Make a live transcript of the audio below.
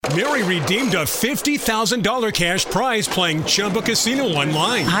Mary redeemed a $50,000 cash prize playing Chumba Casino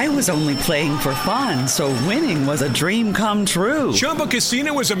online. I was only playing for fun, so winning was a dream come true. Chumba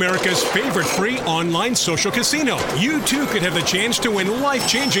Casino is America's favorite free online social casino. You too could have the chance to win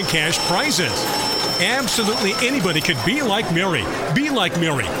life-changing cash prizes. Absolutely anybody could be like Mary. Be like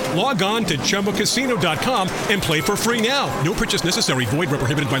Mary. Log on to ChumbaCasino.com and play for free now. No purchase necessary. Void where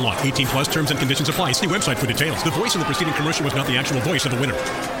prohibited by law. 18 plus terms and conditions apply. See website for details. The voice in the preceding commercial was not the actual voice of the winner.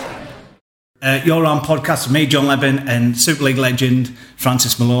 You're on podcast with me, John Lebin, and Super League legend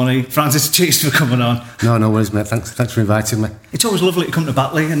Francis Maloney. Francis, cheers for coming on. No worries, mate. Thanks for inviting me. It's always lovely to come to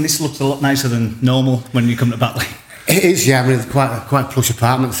Batley, and this looks a lot nicer than normal when you come to Batley. It is, yeah. I mean, it's quite plush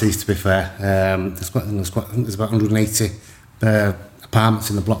apartments, these, to be fair. There's about 180 apartments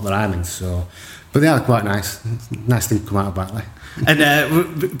in the block that I'm in, so... But they are quite nice. Nice thing to come out of Batley.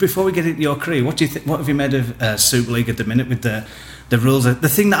 And before we get into your career, what do you what have you made of Super League at the minute with the rules? The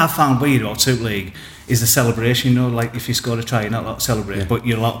thing that I found weird about Super League is the celebration. You know, like if you score a try, you're not allowed to celebrate, but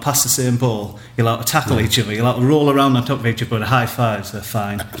you're allowed to pass the same ball, you're allowed to tackle each other, you're allowed to roll around on top of each other, but high fives, they're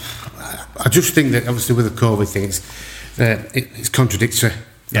fine. I just think that obviously with the COVID thing, it's contradictory.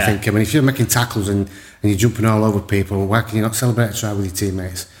 I think. I mean, if you're making tackles and you're jumping all over people, why can you not celebrate a try with your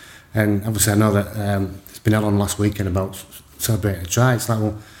teammates? And obviously I know that it's been out on last weekend about celebrating a try. It's like,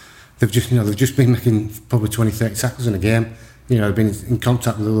 well, they've just been making probably 20-30 tackles in a game. You know, they've been in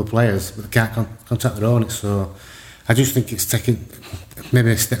contact with other players, but they can't contact their own. So I just think it's taking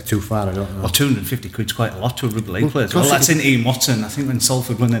maybe a step too far. I don't know. Well, 250 quid's quite a lot to a rugby league player. Well, that's in Ian Watson. I think when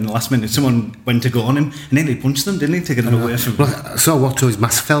Salford won in the last minute, someone went to go on him and nearly punched them, didn't he, to get him away from him? Well, I saw Watto, his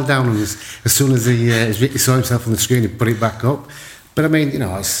mask fell down, and as soon as he saw himself on the screen, he put it back up. But I mean, you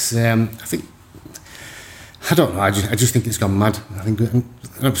know, it's. I don't know. I just think it's gone mad. I think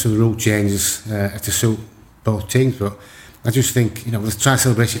obviously the rule changes to suit both teams, but I just think, you know, with the try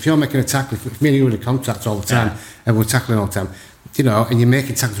celebration, if you're making a tackle, if me and you are in contact all the time and we're tackling all the time, you know, and you're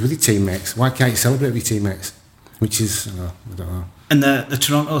making tackles with your teammates, why can't you celebrate with your teammates? Which is, I don't know. And the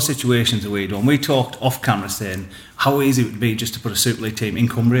Toronto situation's a weird one. We talked off camera saying how easy it would be just to put a Super League team in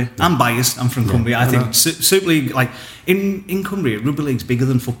Cumbria. I'm biased, I'm from Cumbria. I think Super League, like in Cumbria, rugby league's bigger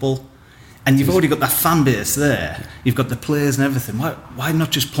than football. And you've already got that fan base there. You've got the players and everything. Why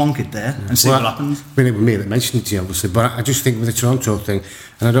not just plonk it there and see what happens? I mean, it was me that mentioned it to you, obviously. But I just think with the Toronto thing,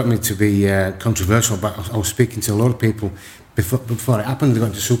 and I don't mean to be controversial, but I was speaking to a lot of people before it happened. They got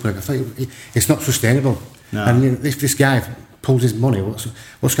into Super League. I thought it's not sustainable. No. And you know, if this guy pulls his money,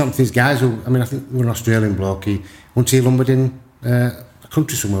 what's going to these guys who, I mean, I think we're an Australian bloke. Once he lumbered in a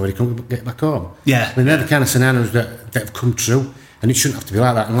country somewhere where he couldn't get back home. Yeah. I mean, they're the kind of scenarios that have come true. And it shouldn't have to be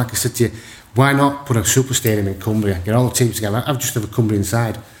like that. And like I said to you, why not put a super stadium in Cumbria, get all the teams together? I've just have a Cumbrian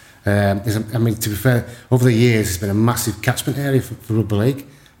side. I mean, to be fair, over the years, it's been a massive catchment area for rugby league.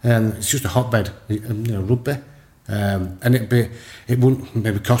 It's just a hotbed, you know, rugby. And it wouldn't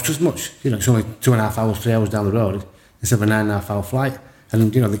maybe cost as much. You know, it's only 2.5 hours, 3 hours down the road instead of a 9.5 hour flight.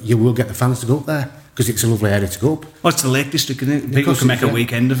 And, you know, you will get the fans to go up there because it's a lovely area to go up. Well, it's the Lake District, isn't it? People can make a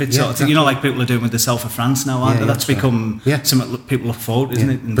weekend of it. Yeah, exactly. You know, like people are doing with the South of France now, aren't they? That's become something people look forward to, isn't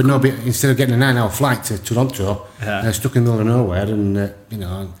it? But instead of getting a 9 hour flight to Toronto, stuck in the middle of nowhere, and, you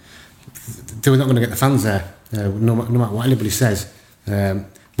know, they're not going to get the fans there, no matter what anybody says.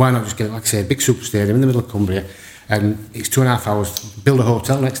 Why not just get, like I say, a big super stadium in the middle of Cumbria, and it's 2.5 hours, build a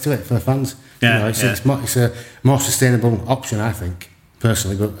hotel next to it for the fans. Yeah, you know, it's a more sustainable option, I think,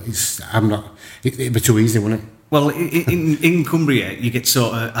 personally, but it'd be too easy, wouldn't it? Well, in Cumbria, you get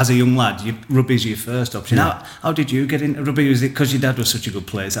sort of, as a young lad, rugby's your first option. Yeah. How did you get into rugby? Was it because your dad was such a good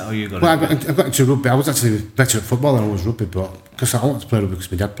player? Is that how you got it? I got into rugby. I was actually better at football than I was rugby, but because I wanted to play rugby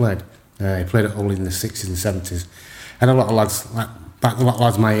because my dad played. He played at Hull in the 60s and 70s. And a lot of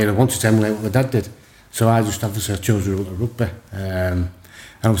lads my age wanted to emulate what my dad did. So I just obviously chose rugby. And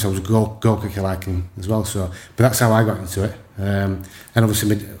obviously I was a goal kicker like him as well. So, but that's how I got into it. And obviously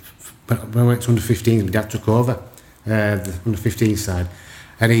when I went to under 15, my dad took over the under 15 side,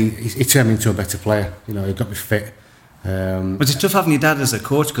 and he turned me into a better player. You know, he got me fit. Was it tough having your dad as a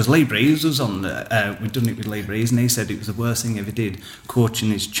coach? Because Lee Breeze was on. We'd done it with Lee Breeze, and he said it was the worst thing he ever did,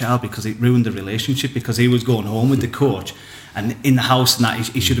 coaching his child, because it ruined the relationship. Because he was going home with the coach, and in the house, and that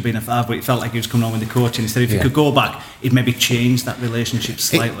he should have been a father, but it felt like he was coming home with the coach. And he said if he could go back, he'd maybe change that relationship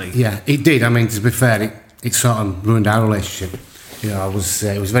slightly. It did. I mean, to be fair, it sort of ruined our relationship. You know, it was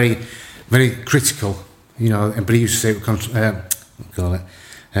very, very critical. You know, but he used to say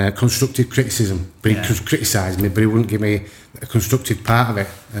constructive criticism. But he criticised me, but he wouldn't give me a constructive part of it.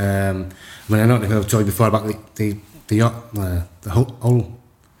 I mean, I don't know if I've told you before about the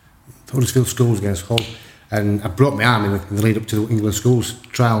Huddersfield schools against Hull. and I broke my arm in the lead up to the England schools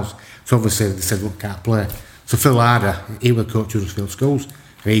trials. So obviously they said, look, can't play. So Phil Harder, he was coach of Huddersfield Schools,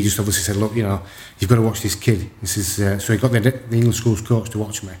 and he just obviously said, look, you've got to watch this kid. This is so he got the England schools coach to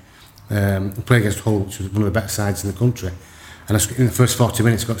watch me. Play against Hull, which was one of the better sides in the country. And in the first 40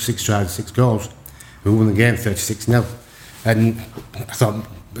 minutes, got 6 tries, 6 goals. We won the game 36-0. And I thought,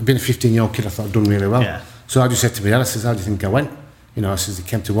 being a 15-year-old kid, I thought I'd done really well. Yeah. So I just said to my dad, I said, how do you think I went? I said, he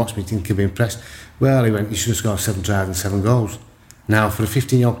came to watch me, think he'd be impressed. Well, he went, you should have scored 7 tries and 7 goals. Now, for a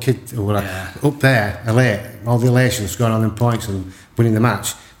 15-year-old kid who were up there, all the elation, scoring all them points and winning the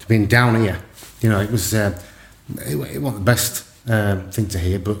match, to being down here, it was it wasn't the best thing to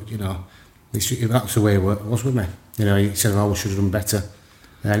hear, but, that's the way it was with me. He said, we should have done better.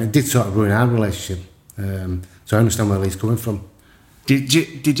 And it did sort of ruin our relationship. So I understand where Lee's coming from. Did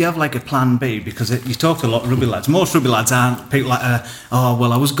you have like a plan B? Because you talk to a lot of rugby lads. Most rugby lads aren't people like,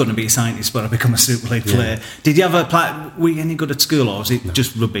 I was going to be a scientist, but I become a Super League player. Did you have a plan? Were you any good at school, or was it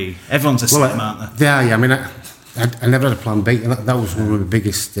just rugby? Everyone's a slim, aren't they? Yeah. I mean, I never had a plan B, and that was one of the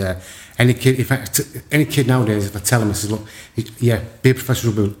biggest. Any kid nowadays, if I tell them, I says, look, be a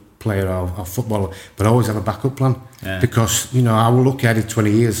professional rugby player or footballer, but always have a backup plan, because I will look at it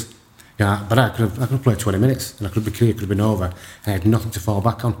 20 years. But I could have played 20 minutes, and my career could have been over, and I had nothing to fall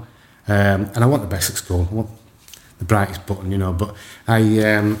back on. And I want the best at school. I want the brightest button, But I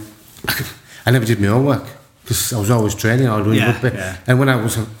never did my homework because I was always training. I was doing rugby, and when I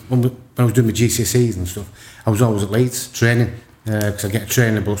was doing my GCSEs and stuff, I was always at Leeds training because I get a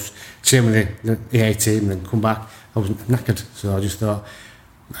training bus, train with the A team, and then come back. I was knackered, so I just thought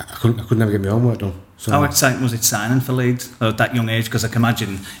I could never get my homework done. So how exciting was it signing for Leeds at that young age? Because I can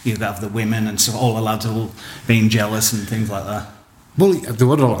imagine you'd have the women and so all the lads all being jealous and things like that. Well, there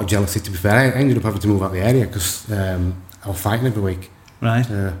was a lot of jealousy, to be fair. I ended up having to move out the area because I was fighting every week. Right.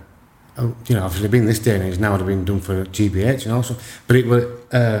 If it had been this day and age, now I'd have been done for GBH and also. But it was.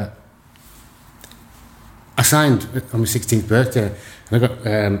 I signed on my 16th birthday, and I got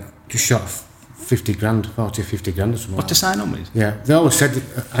just short of 50 grand, 40 or 50 grand or something. What to sign on with? Yeah, they always said,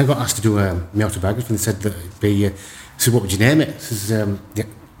 I got asked to do my autobiography, and they said that it'd be, so what would you name it? This is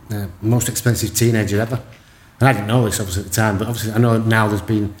most expensive teenager ever. And I didn't know this obviously at the time, but obviously I know now there's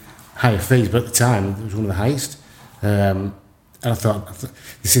been higher fees, but at the time it was one of the highest. And I thought,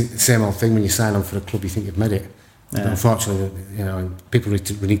 this is the same old thing when you sign on for a club, you think you've made it. But unfortunately, people need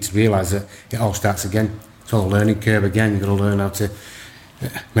to realise that it all starts again. It's all a learning curve again. You've got to learn how to.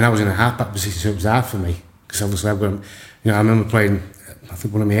 I was in a half-back position, so it was hard for me because obviously I've got. I remember playing. I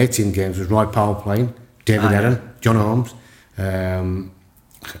think one of my 18 games was Roy Powell playing, David Aaron, John Holmes.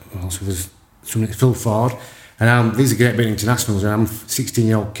 Also was Phil Ford, and these are great big internationals, and I'm a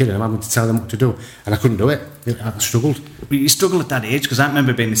 16-year-old kid, and I'm having to tell them what to do, and I couldn't do it. I struggled. But you struggle at that age, because I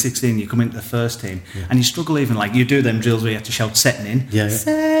remember being 16, you come into the first team, and you struggle even, like, you do them drills where you have to shout setting in,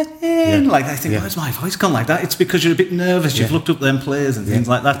 setting in, like, I think, why's my voice gone like that? It's because you're a bit nervous, you've looked up them players and things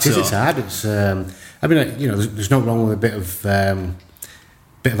like that. It's hard. It's, there's no wrong with a bit of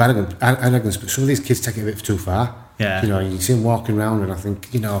arrogance, but some of these kids take it a bit too far. Yeah. You see them walking around, and I think,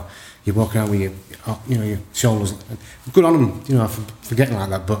 you're walking around with your shoulders. Good on them, for getting like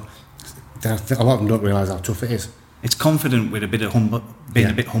that, but a lot of them don't realise how tough it is. It's confident with a bit of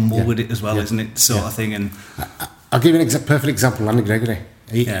being a bit humble with it as well, isn't it? Sort of thing. And I'll give you an perfect example. Lanny Gregory.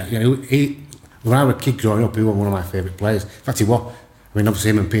 When I was a kid growing up, he was one of my favourite players. In fact, he was. I mean,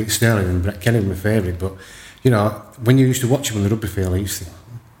 obviously him and Peter Sterling and Brett Kenny were my favourite. But when you used to watch him on the rugby field, you used to think,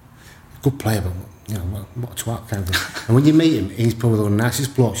 good player, but what a twat kind of thing. And when you meet him, he's probably the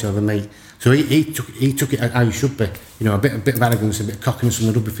nicest bloke you'll ever meet. So he took it how you should be. A bit of arrogance, a bit of cockiness on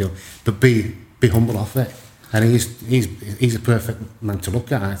the rugby field, but be humble off it. And he's a perfect man to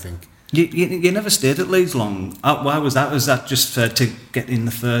look at, I think. You never stayed at Leeds long. Why was that? Was that just to get in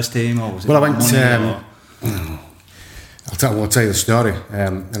the first team, or was it? Well, I went. I'll tell you the story,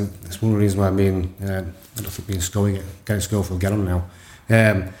 and it's one of the reasons why I don't think getting Schofield get on now.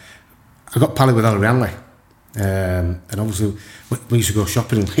 I got pally with Ellery Hanley, and obviously we used to go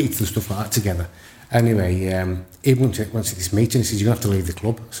shopping in Leeds and stuff like that together. Anyway, he went to this meeting. He says, "You're going to have to leave the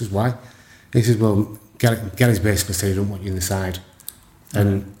club." I says, "Why?" He says, "Well, Gary's basically said he don't want you in the side."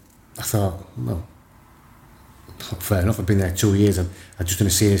 And I thought, well, fair enough. I've been there 2 years. I'd just done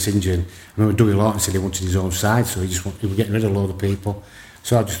a serious injury. And I remember Dougie Lawton said he wanted his own side, so he was getting rid of a load of people.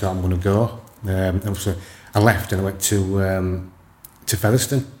 So I just thought, I'm going to go. And so I left and I went to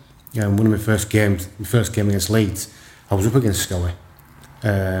Featherstone. One of my first game against Leeds, I was up against Scully.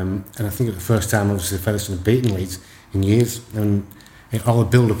 And I think it was the first time, obviously, Featherstone had beaten Leeds in years. And all the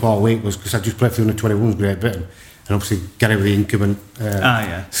build-up all week was because I just played for the under-21s Great Britain. And obviously, Gary with the incumbent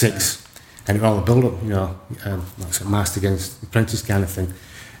 6. and it was all a build-up, like a master against apprentice kind of thing.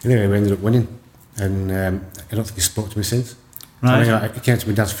 Anyway, we ended up winning, and I don't think he spoke to me since. Right. So, he came to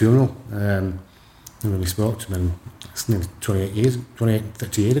my dad's funeral, and we spoke to him, and it's nearly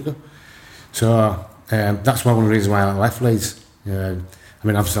 30 years ago. So that's one of the reasons why I left Leeds.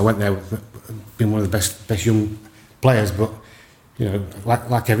 Obviously I went there with being one of the best young players, but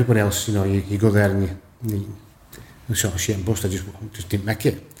like everybody else, you go there and you sort of shit and bust. I just didn't make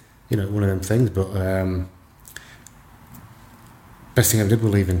it, one of them things. But best thing I did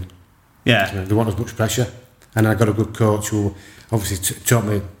was leaving. Yeah. There wasn't as much pressure, and I got a good coach who obviously taught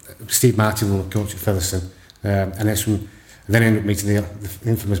me. Steve Martin was the coach at Featherstone, and then I ended up meeting the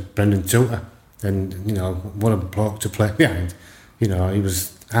infamous Brendan Tutor, and what a bloke to play behind. He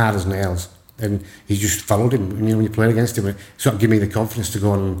was hard as nails, and he just followed him. When you played against him, it sort of gave me the confidence to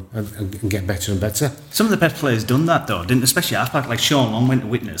go on and get better and better. Some of the best players done that though, didn't? Especially halfback, like Sean Long went to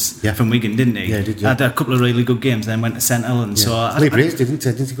Witness from Wigan, didn't he? Yeah, he did. Yeah. Had a couple of really good games, then went to St Helens. Yeah. So Lee Brace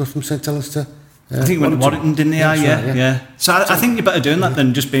didn't he go from St Helens to? I think he went to Warrington, didn't he? Yeah. So I think you're better doing that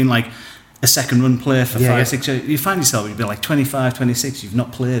than just being like a second run player for 5-6 years. You find yourself, you'd be like 25, 26, you've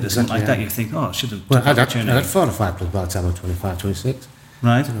not played or something like that. You think, I should have. Well, I had 4 or 5 clubs by the time I was 25, 26.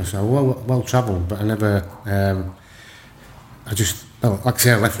 Right. So well travelled, but I never. Like I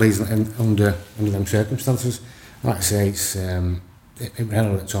say, I left Leeds under them circumstances. Like I say, it was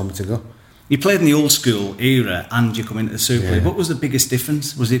Helen that told me to go. You played in the old school era and you come into the Super League. What was the biggest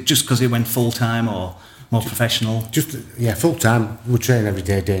difference? Was it just because it went full time or more professional? Full time. We train every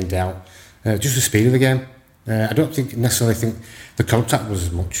day, day in, day out. Just the speed of the game. I don't necessarily think the contact was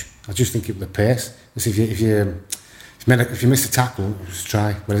as much. I just think it was the pace. If you missed a tackle, just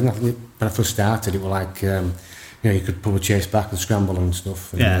try. But I think when I first started, it was like you could probably chase back and scramble and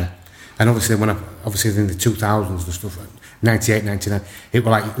stuff. And, and obviously in the 2000s and stuff, 98, 99, it was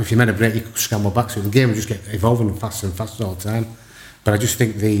like if you made a break, you could scramble back. So the game would just get evolving faster and faster all the time. But I just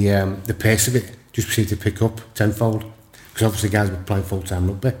think the pace of it just seemed to pick up tenfold. Because obviously guys were playing full-time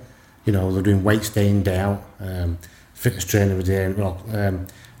rugby. They're doing weights day in, day out, fitness training every day. And,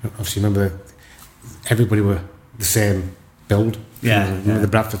 obviously remember everybody were the same build. The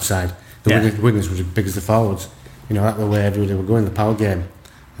Bradford side. The wingers were as big as the forwards. That was where everybody were going, the power game.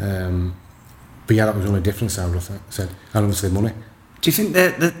 But that was the only difference, I would have said. And obviously money. Do you think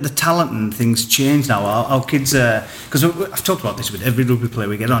the talent and things change now? Our kids, because I've talked about this with every rugby player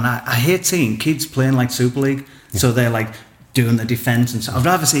we get on. I hate seeing kids playing like Super League. Yeah. So they're like doing the defence and so. I'd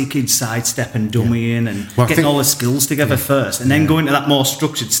rather see kids sidestep and dummy in and getting all the skills together first, and then going to that more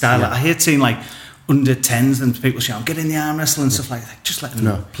structured style. Yeah. I hate seeing like under 10s and people shout, get in the arm wrestle and stuff like that. Just let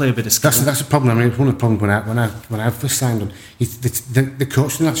them play a bit of skill. That's the problem. I mean, one of the problems when I first signed them, the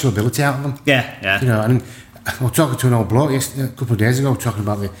coach the natural ability out of them. Yeah. And I was talking to an old bloke a couple of days ago, talking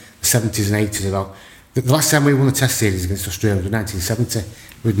about the 70s and 80s, about the last time we won the Test series against Australia was 1970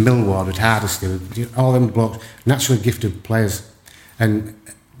 with Millward, with Hardesty, with all them blokes, naturally gifted players, and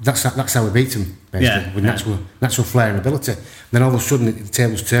that's how we beat them basically, with natural flair and ability. And then all of a sudden the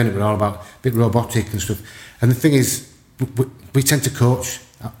tables turn, it was all about a bit robotic and stuff. And the thing is, we tend to coach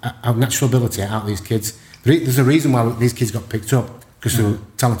our natural ability out of these kids. There's a reason why these kids got picked up, because they were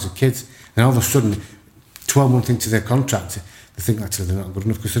talented kids. And all of a sudden, 12 months into their contract, they think that they're not good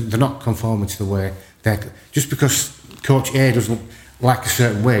enough because they're not conforming to the way they're. Just because Coach A doesn't like a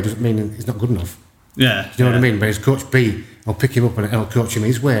certain way doesn't mean he's not good enough. Yeah. Do you know what I mean? But his Coach B will pick him up and he'll coach him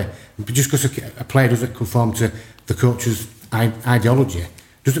his way. But just because a player doesn't conform to the coach's ideology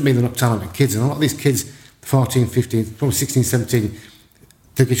doesn't mean they're not talented kids. And a lot of these kids, 14, 15, probably 16, 17,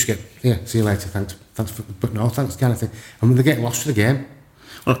 they just get, see you later, thanks, but no thanks kind of thing. And when they get lost to the game.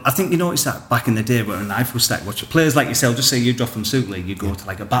 Well, I think you noticed that back in the day when Knife was stacked. Watch players like yourself, just say you drop from Super League, you go to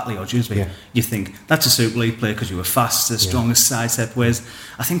like a Batley or Dewsbury, you think that's a Super League player because you were fast, the strongest sidestep ways.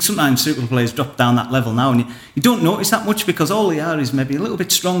 I think sometimes Super League players drop down that level now, and you don't notice that much because all they are is maybe a little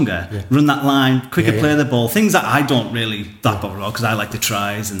bit stronger, run that line, quicker play the ball, things that I don't really that bother about because I like the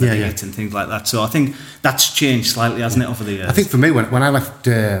tries and the hits and things like that. So I think that's changed slightly, hasn't it, over the years? I think for me, when I left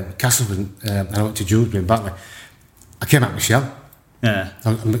Castleton and I went to Dewsbury and Batley, I came out with Shell. Yeah,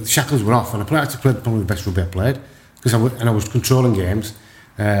 and the shackles were off, and I actually played probably the best rugby I played because I was controlling games,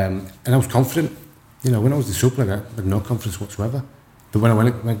 and I was confident. When I was the Super League, I had no confidence whatsoever. But when I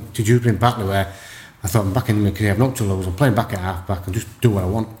went to Dewsbury and Batley, where I thought I'm back in my career, I've not to lose. I'm playing back at half back and just do what I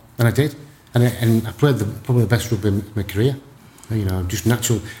want, and I did. And I played probably the best rugby in my career. Just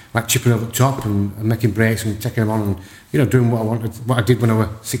natural, like chipping over the top and making breaks and taking them on, and doing what I wanted, what I did when I was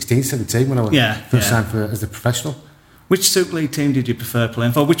 16, 17, when I was first signed as a professional. Which Super League team did you prefer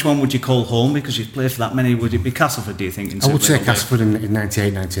playing for? Which one would you call home? Because you've played for that many. Would it be Castleford, do you think? I would say Castleford in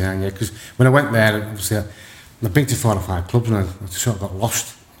 98, 99, yeah. Because when I went there, obviously, I've been to 4 or 5 clubs and I sort of got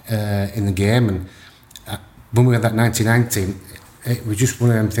lost in the game. And when we had that 99 team, it was just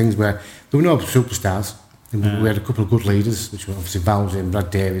one of them things where there were no superstars. And we had a couple of good leaders, which were obviously Vowsy and Brad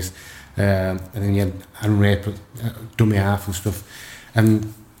Davies. And then you had Aaron Raper, dummy half and stuff.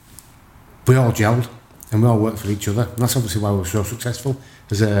 And we all gelled. And we all worked for each other, and that's obviously why we were so successful.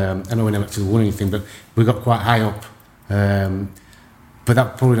 As I know we never actually won anything, but we got quite high up. But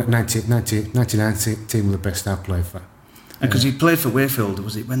that probably that 99 team were the best I played for. And because you played for Wakefield,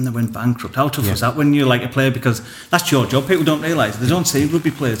 was it when they went bankrupt? How tough was that when you're like a player? Because that's your job. People don't realise. They don't see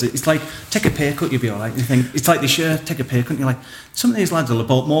rugby players. It's like, take a pay cut, you'll be all right. You think, it's like this year, take a pay cut, and you're like, some of these lads will have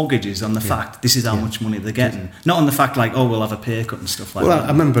bought mortgages on the fact this is how much money they're getting. Not on the fact like, oh, we'll have a pay cut and stuff like that. Well, I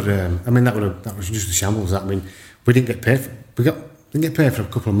remember, that was just a shambles. I mean, we didn't get paid didn't get paid for a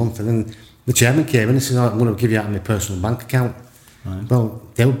couple of months, and then the chairman came in and said, I'm going to give you out of my personal bank account. Right. Well,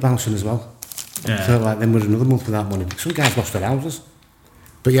 they were bouncing as well. Yeah. So like then was another month without money. Some guys lost their houses.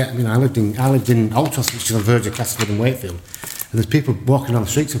 But yeah, I lived in Altos, which is on the verge of Castleford and Wakefield, and there's people walking on the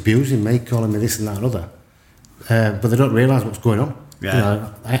streets abusing me, calling me this and that and other. But they don't realise what's going on.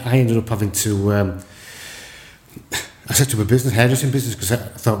 Yeah. I ended up having to. I set up a hairdressing business, because I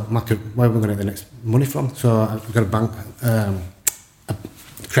thought, where are we going to get the next money from? So I got a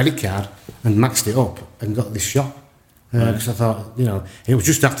credit card and maxed it up and got this shop. Because I thought, it was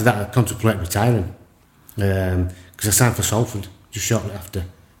just after that I contemplated retiring. Because I signed for Salford just shortly after.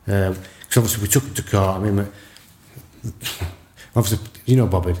 Because obviously we took it to court. I mean, obviously,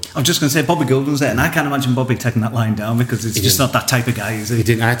 Bobby. I was just going to say, Bobby Goulden's there, and I can't imagine Bobby taking that line down, because it's just not that type of guy, is he? He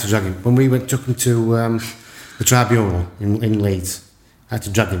didn't. I had to drag him. When we took him to the tribunal in Leeds, I had to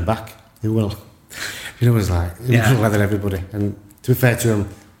drag him back. He was like, he was leather everybody. And to be fair to him,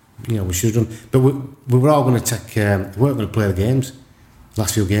 we should have done. But we were all going to we weren't going to play the games, the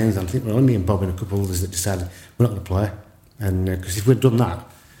last few games. I think only me and Bob and a couple of others that decided we're not going to play. And because if we'd done that,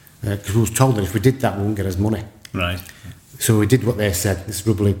 because we was told that if we did that, we wouldn't get us money. Right. So we did what they said. This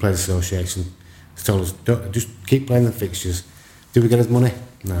Rugby League Players Association told us, just keep playing the fixtures. Did we get us money?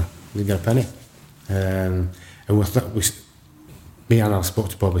 No, we didn't get a penny. And me and I spoke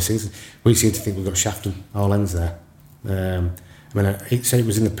to Bobby Season. We seemed to think we got shafted all ends there. It said it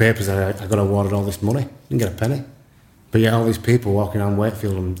was in the papers that I got awarded all this money. Didn't get a penny. But yeah, all these people walking around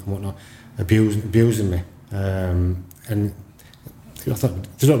Wakefield and whatnot, abusing me. And I thought,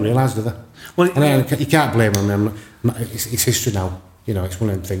 they don't realise, do they? Well, you can't blame them. It's history now. It's one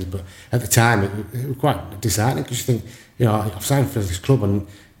of them things. But at the time, it was quite disheartening, because you think, I've signed for this club, and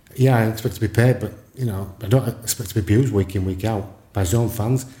I expect to be paid, but I don't expect to be abused week in, week out by his own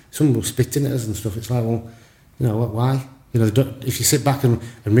fans. Some were spitting at us and stuff. It's like, well, why? If you sit back and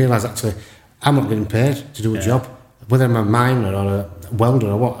realise, actually, I'm not getting paid to do a job, whether I'm a miner or a welder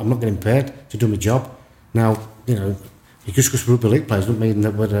or what, I'm not getting paid to do my job. Now, just because rugby league players don't mean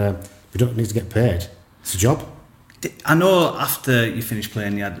that we don't need to get paid. It's a job. I know after you finished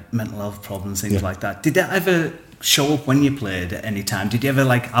playing, you had mental health problems, things like that. Did that ever show up when you played at any time? Did you ever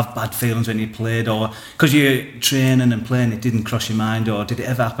have bad feelings when you played, or because you're training and playing, it didn't cross your mind, or did it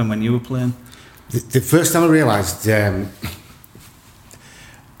ever happen when you were playing? The first time I realised, it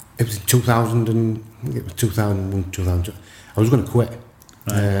was in 2001, 2002. I was going to quit.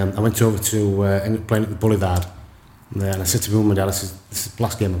 Right. I went over to ended up playing at the Boulevard, and I said to my mum and dad, this is the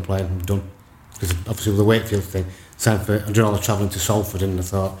last game I'm playing, I'm done. Because obviously with the Wakefield thing, I did all the travelling to Salford, and I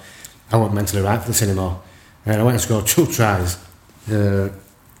thought, I wasn't mentally right for this anymore. And I went and scored 2 tries.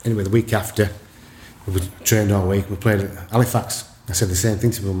 Anyway, the week after, we trained all week, we played at Halifax. I said the same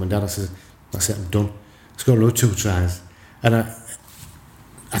thing to my mum and dad. I said, that's it, I'm done. I scored another 2 tries. And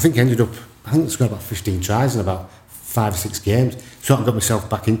I think I scored about 15 tries in about 5 or 6 games. So I got myself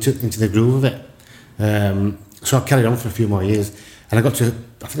back into the groove of it. So I carried on for a few more years. And I got to,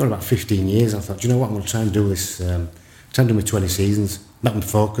 I think about 15 years. I thought, do you know what, I'm going to try and do this, try and do my 20 seasons, let me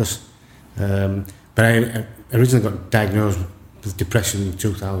focus. But I originally got diagnosed with depression in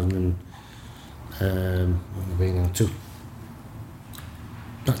 2000 and,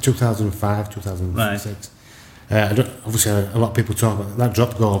 2005, 2006. Right. Obviously, a lot of people talk about that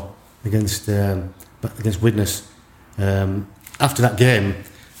drop goal against Widnes. After that game,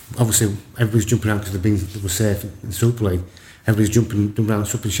 obviously, everybody's jumping around because they were safe in the Super League. Everybody's jumping around,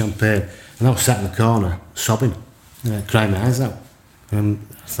 supping champagne, and I was sat in the corner, sobbing, crying my eyes out. And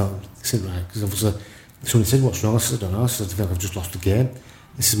I thought, this isn't right, because obviously, someone said, what's wrong? I said, I don't know. I said, I feel like I've just lost the game.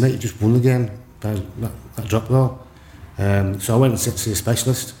 He said, mate, you just won the game by that drop goal. So I went and see a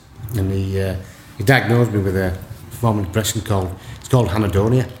specialist, and he diagnosed me with form of depression it's called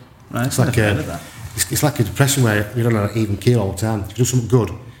anhedonia. Right, It's like it's like a depression where you're on an even keel all the time. If you do something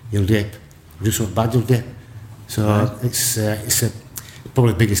good, you'll dip. If you do something bad, you'll dip. So it's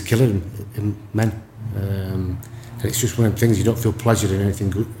probably the biggest killer in men. And it's just one of the things, you don't feel pleasure in anything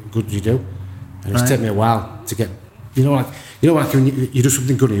good you do. And it's taken me a while to get, like when you do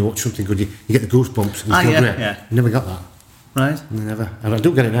something good and you watch something good, you get the goosebumps. And you feel great. Yeah. You never got that. Right. Never. And I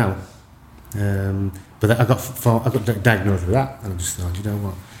do get it now. But I got diagnosed with that, and I just thought, you know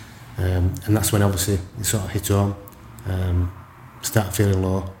what? And that's when obviously it sort of hit home. Start feeling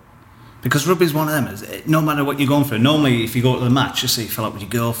low. Because rugby's one of them. No matter what you're going through. Normally, if you go to the match, you say you fell out with your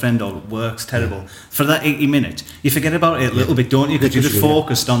girlfriend or work's terrible. Yeah. For that 80 minutes, you forget about it a little bit, don't you? Because you're just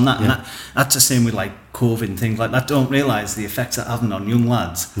focused on that. Yeah. And that's the same with like COVID and things like that. Don't realise the effects that having on young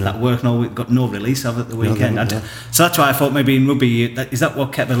lads that work got no release of it the weekend. So that's why I thought maybe in rugby, is that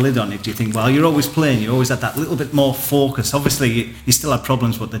what kept a lid on it? Do you think, well, you're always playing, you always had that little bit more focus. Obviously, you still had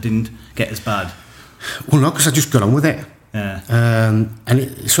problems, but they didn't get as bad. Well, no, because I just got on with it. Yeah. And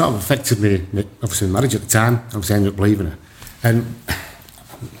it sort of affected me, obviously, marriage at the time. Obviously, I ended up leaving her. And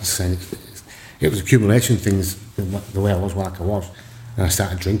it was accumulation of things, the way I was like I was. And I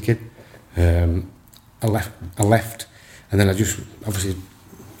started drinking. I left. And then I just, obviously,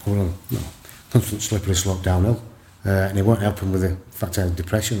 constant slippery slope downhill. And it weren't helping with the fact I had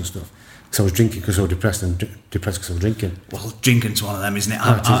depression and stuff. Because I was drinking because I was depressed and depressed because I was drinking. Well, drinking's one of them, isn't it?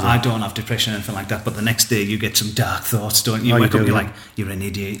 I don't have depression or anything like that, but the next day you get some dark thoughts, don't you? You wake up, you're like, you're an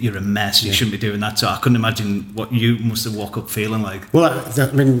idiot, you're a mess, you shouldn't be doing that. So I couldn't imagine what you must have woke up feeling like. Well,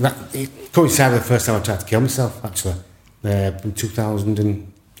 it coincided with the first time I tried to kill myself, actually, in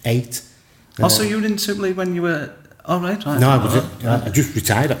 2008. Also, you were in Super League when you were... Oh, right. No, I just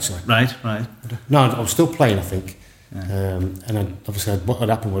retired, actually. Right. No, I was still playing, I think. Yeah. And obviously what had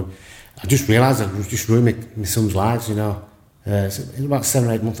happened was, I just realised I was just ruining my son's lives, you know. It was about 7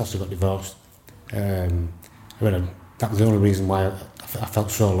 or 8 months after I got divorced. That was the only reason why I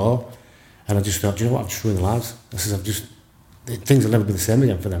felt so low. And I just thought, you know what, I've just ruined their lives. Things will never be the same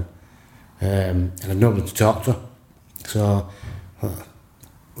again for them. And I had nobody to talk to. So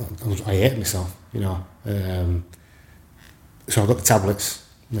I hated myself, you know. So I got the tablets,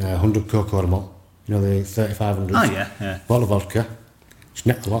 100 Cocodamol, you know, the 3500. Oh, yeah. Bottle of vodka, just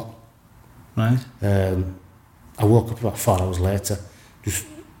necked a lot. Right. I woke up about 4 hours later, just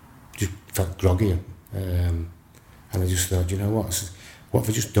felt groggy, and I just thought, you know what have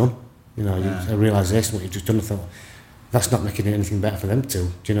I just done? You know, a realisation what you've just done. I thought, that's not making anything better for them too.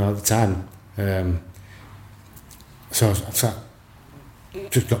 Do you know, at the time, so I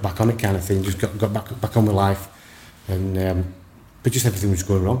just got back on it, kind of thing. Just got back on with life, and but just everything was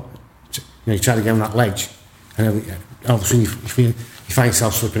going wrong. You know, you try to get on that ledge, and all of a sudden you find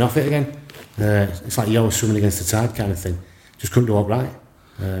yourself slipping off it again. It's like you're always swimming against the tide, kind of thing. Just couldn't walk right,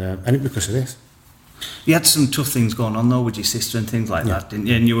 and it because of this. You had some tough things going on though with your sister and things like that, didn't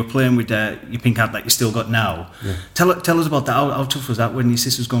you? And you were playing with your pink hat that you still got now. Yeah. Tell us about that. How tough was that when your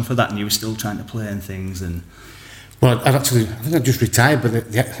sister was going for that and you were still trying to play and things? And well, I think I just retired, but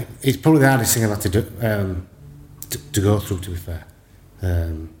it's probably the hardest thing I've had to do to go through. To be fair,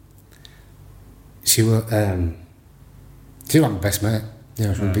 she was like my best mate. You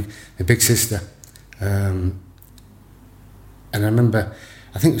know, she was a big sister, and I remember,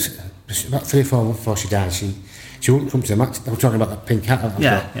 I think it was about 3 or 4 months before she died. She wouldn't come to the match. I was talking about that pink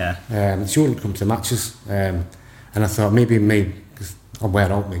hat. She wouldn't come to the matches, and I thought maybe me, because I'm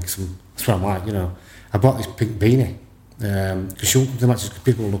wearing out me, because that's what I'm like, you know. I bought this pink beanie because she wouldn't come to the matches because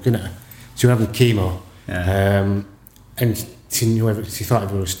people were looking at her. She was having chemo, and she thought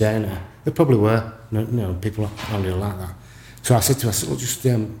everyone was staring at her. They probably were, you know, people around her like that. So I said to her, well, just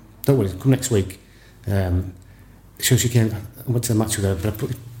don't worry, come next week. So she came, I went to the match with her, but I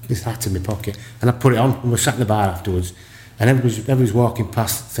put this hat in my pocket and I put it on, and we sat in the bar afterwards, and everybody's walking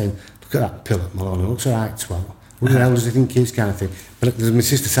past saying, look at that pill at Malone, it looks alright, swell. What the hell does he think he is, kind of thing. But my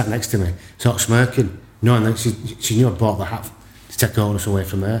sister sat next to me, sort of smirking, knowing that she knew I bought the hat to take the onus away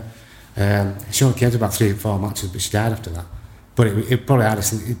from her. She only came to about 3 or 4 matches, but she died after that. But it probably had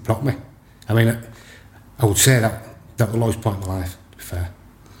it broke me. I mean, I would say that was the lowest point in my life, to be fair.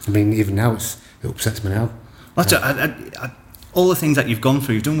 I mean, even now, it upsets me now. Well, all the things that you've gone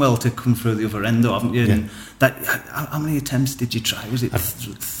through, you've done well to come through the other end, though, haven't you? Yeah. And how many attempts did you try? Was it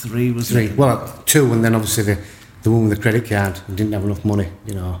 3? Was 3. It? Well, 2, and then obviously the one with the credit card and didn't have enough money,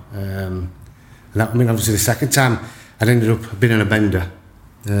 you know. And that, I mean, obviously the second time I'd ended up being on a bender,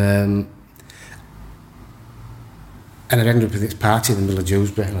 and I'd ended up at this party in the middle of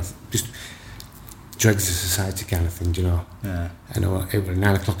Dewsbury, and I just dregs of society kind of thing, you know. Yeah. And it was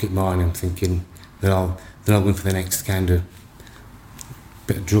 9 o'clock in the morning. I'm thinking they're all going for the next kind of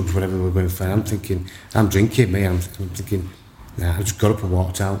bit of drugs, whatever we're going for. I'm thinking, I'm drinking, me. I'm thinking, nah. I just got up and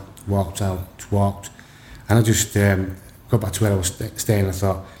walked out, and I just got back to where I was staying. I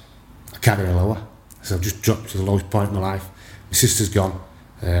thought, I can't get any lower, so I've just dropped to the lowest point in my life. My sister's gone.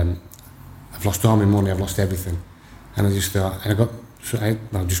 I've lost all my money. I've lost everything, and I just thought, and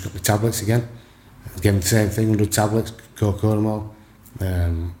I just got my tablets again. Again, the same thing, 100 tablets, Coca-Cola,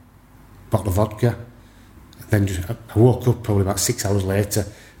 bottle of vodka. Then I woke up probably about 6 hours later,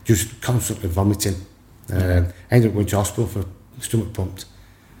 just constantly vomiting. I ended up going to hospital for stomach pumped.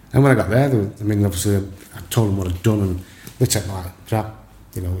 And when I got there, obviously I told them what I'd done, and they took me like crap,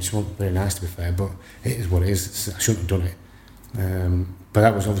 you know, which wasn't very nice to be fair, but it is what it is. I shouldn't have done it. But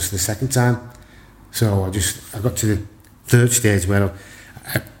that was obviously the second time. So I got to the third stage where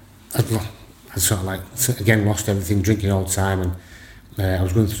I sort of like, again, lost everything, drinking all the time, and I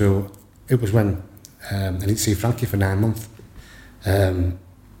was going through, it was when I didn't see Frankie for 9 months. That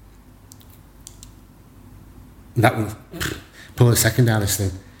was probably the second hardest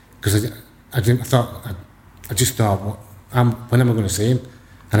thing, because I just thought, when am I going to see him?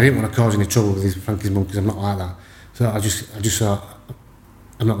 And I didn't want to cause any trouble with Frankie's mum, because I'm not like that. So I just thought,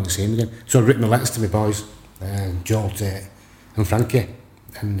 I'm not going to see him again. So I'd written the letters to my boys, Joel, Tate and Frankie,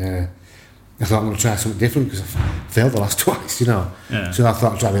 and I thought I'm going to try something different, because I failed the last twice, you know. Yeah. So I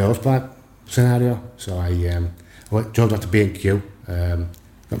thought I'd try the hosepipe scenario. So I drove down to B&Q,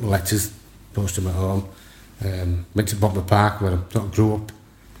 got my letters, posted them at home, went to Bottom Park where I sort of grew up.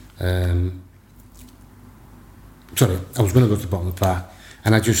 Sorry, I was going to go to Bottom Park,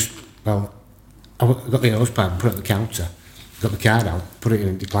 and I got the hosepipe, put it on the counter, got the card out, put it in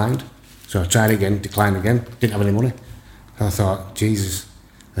and declined. So I tried again, declined again, didn't have any money. And I thought, Jesus,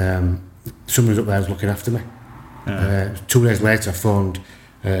 someone up there was looking after me. 2 days later I phoned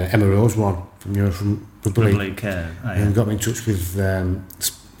Emma Rose from Rugby League Care, and got me in touch with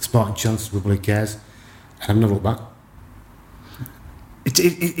Sporting Chance, Rugby League Cares, and I've never looked back.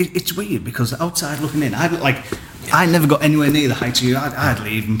 It's weird, because outside looking in, I never got anywhere near the heights of you. I'd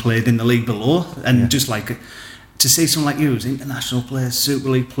hardly even played in the league below, and just like to see someone like you who's international player, Super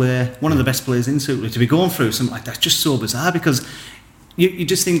League player, one of the best players in Super League, to be going through something like that's just so bizarre, because you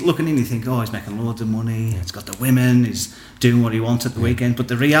just think, looking in, you think, oh, he's making loads of money, he's got the women, he's doing what he wants at the weekend, but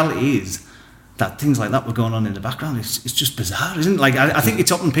the reality is that things like that were going on in the background. It's just bizarre, isn't it? Like, I think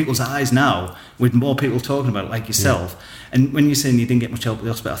it's opened people's eyes now, with more people talking about it, like yourself. And when you're saying you didn't get much help at the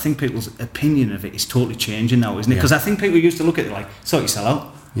hospital, I think people's opinion of it is totally changing now, isn't it? Because I think people used to look at it like, sort yourself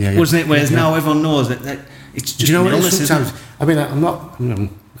out, wasn't it? Whereas now everyone knows that it's just, do you know what it is sometimes? I mean, I'm not going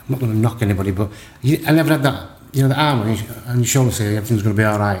to knock anybody, but I never had that, you know, the arm on your shoulder say everything's going to be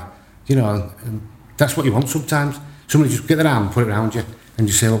all right. You know, and that's what you want sometimes. Somebody just get their arm, put it around you, and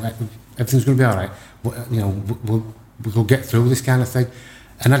you say, look, everything's going to be all right. You know, we'll get through this kind of thing.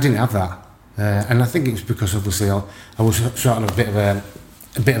 And I didn't have that. And I think it's because obviously I was sort of a bit of a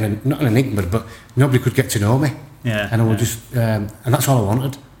not an enigma, but nobody could get to know me. Yeah. And I was just, and that's all I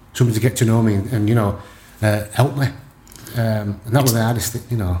wanted. Somebody to get to know me and you know, help me. And that was the hardest thing,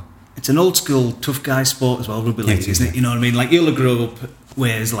 you know. It's an old school tough guy sport as well, rugby league, isn't it? You know what I mean? Like, you'll grow up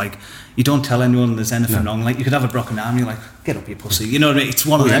whereas like you don't tell anyone there's anything wrong. Like, you could have a broken arm, you're like, get up, you pussy. You know what I mean? It's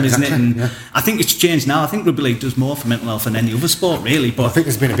one of them, exactly, isn't it? And I think it's changed now. I think rugby league does more for mental health than any other sport, really. But I think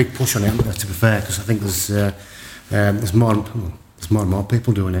there's been a big push on it, to be fair, because I think there's more and more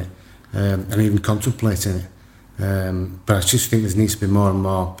people doing it, and even contemplating it. But I just think there needs to be more and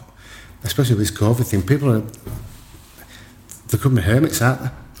more, especially with this COVID thing. People are, they're becoming hermits, aren't they?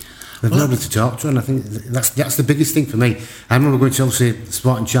 They've nobody to talk to, and I think that's the biggest thing for me. I remember going to obviously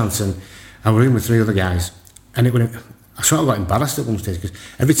Sporting Chance, and I was in with 3 other guys, and I sort of got embarrassed at one stage, because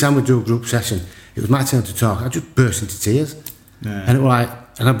every time we do a group session, it was my turn to talk. I just burst into tears, and it was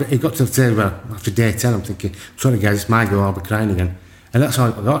like, it got to the stage where after day 10, I'm thinking, sorry guys, it's my go, I'll be crying again, and that's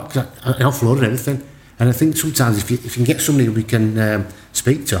all I got, because I offloaded everything. And I think sometimes if you can get somebody we can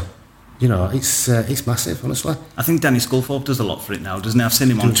speak to, you know, it's massive, honestly. I think Danny Sculthorpe does a lot for it now, doesn't he? I've seen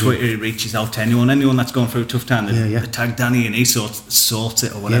him on Twitter, he reaches out to anyone that's going through a tough time, they tag Danny and he sorts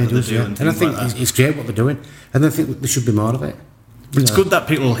it or whatever they do. And I think it's great what they're doing, and I think there should be more of it. But it's good that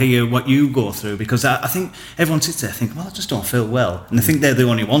people hear what you go through, because I think everyone sits there thinking, well, I just don't feel well. And they think they're the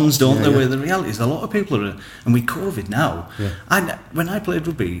only ones, don't they? Where the reality is a lot of people are, and with COVID now, when I played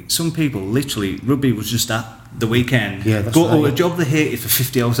rugby, some people literally, rugby was just at the weekend, go to a job they hated for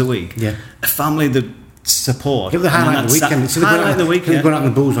 50 hours a week, a family that support. It was the highlight of the weekend. They're going out on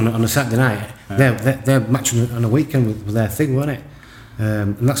the booze on a Saturday night. They're matching on a weekend with their thing, weren't it?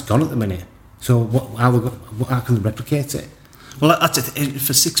 And that's gone at the minute. So how can they replicate it? Well, that's it,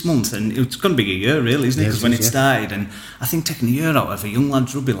 for 6 months, and it's going to be a year, really, isn't it? Because when it started, and I think taking a year out of a young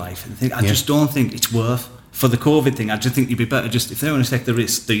lad's rugby life, I just don't think it's worth. For the COVID thing, I just think you'd be better just, if they want to take the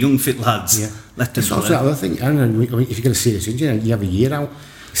risk, the young fit lads, let them. It's also that other thing. I don't know, if you get a serious injury, you have a year out.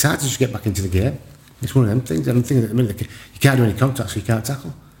 It's hard to just get back into the game. It's one of them things. I'm thinking at the minute you can't do any contact, so you can't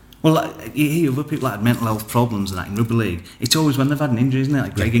tackle. Well, you hear other people that had mental health problems and that in rugby league. It's always when they've had an injury, isn't it?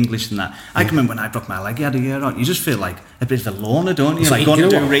 Like Greg English and that. I can remember when I broke my leg, I had a year out. You just feel like a bit of a loner, don't you? Like going to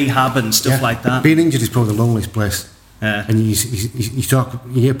do rehab and stuff like that. Being injured is probably the loneliest place. And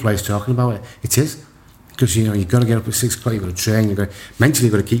you hear players talking about it. It is. Because you've got to get up at 6 o'clock, you've got to train, mentally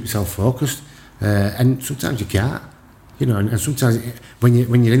you've got to keep yourself focused, and sometimes you can't, and sometimes when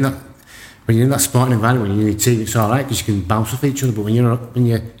you're in that sporting environment, when you're in your team, it's all right because you can bounce off each other, but when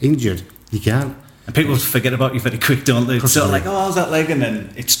you're injured, you can't. And people forget about you very quick, don't they? It's sort of like, how's that leg, and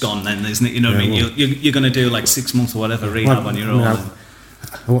then it's gone, then, isn't it? You know what I mean? Well, you're going to do like 6 months or whatever rehab on your own. I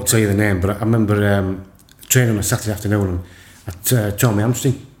won't tell you the name, but I remember training on a Saturday afternoon, and I tore my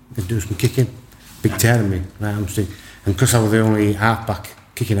hamstring and do some kicking. Big tear in me, right hamstring. And because I was the only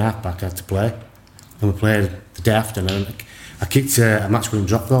kicking halfback, I had to play. And we played the day after, and I kicked a match-winning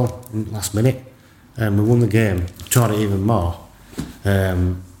drop goal in the last minute. And we won the game, tore it even more.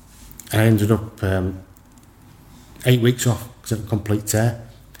 And I ended up 8 weeks off because of a complete tear.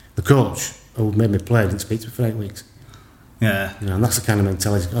 The coach who made me play didn't speak to me for 8 weeks. Yeah. And that's the kind of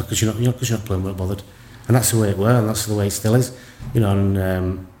mentality, because you're not playing, we're not bothered. And that's the way it were, and that's the way it still is.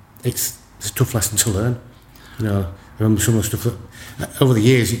 And it's a tough lesson to learn. I remember some of the stuff that, over the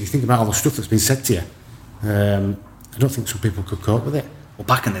years, you think about all the stuff that's been said to you. I don't think some people could cope with it. Well,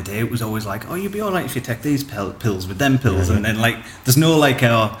 back in the day, it was always like, oh, you'll be all right if you take these pills with them pills. And then, like, there's no, like,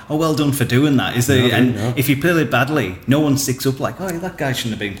 oh, well done for doing that, is there? No. If you play it badly, no one sticks up like, oh, that guy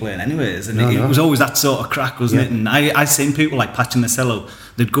shouldn't have been playing anyways. And it was always that sort of crack, wasn't it? And I seen people like Patching the Cello,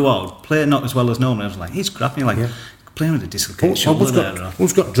 they'd go out, play not as well as normal. I was like, he's crap. And you're like, playing with a dislocated shoulder there.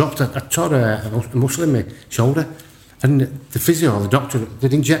 Once got dropped, I tore a muscle in my shoulder, and the physio, the doctor,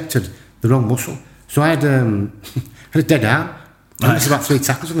 they'd injected the wrong muscle. So I had a dead arm. I missed about 3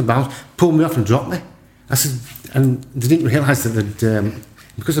 tackles on the bounce, pulled me off and dropped me. I said, and they didn't realise that they'd,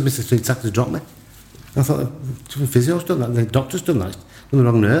 because I missed the 3 tackles, they dropped me. I thought, the physio's done that, the doctor's done that, it's done the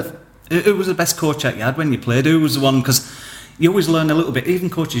wrong nerve. Who was the best coach that you had when you played? Who was the one, because you always learn a little bit, even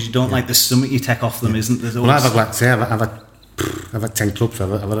coaches you don't like, there's something you take off them, isn't there? Well, I've had 10 clubs,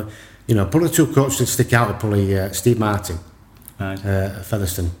 I've had probably 2 coaches that stick out are probably Steve Martin, at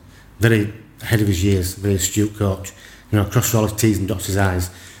Featherstone, very ahead of his years, very astute coach. Cross all his T's and dots his I's.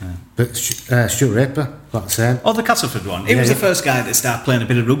 Yeah. But Stuart Raper, like the same. Oh, the Castleford one. He was the first guy that started playing a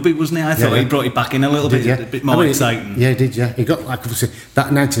bit of rugby, wasn't he? I thought he brought it back in a little bit, a bit more exciting. Yeah, he did, yeah. He got, like, obviously,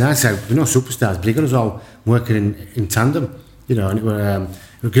 that 99 side, there were no superstars, but he got us all working in tandem, and it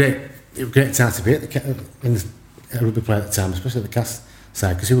was great. It was a great time to be in the rugby player at the time, especially at the Cast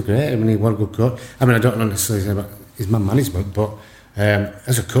side, because he was great. I mean, he was a good coach. I mean, I don't know necessarily about his man management, but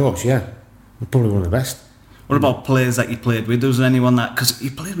as a coach, we're probably one of the best. What about players that you played with? Was there anyone that, because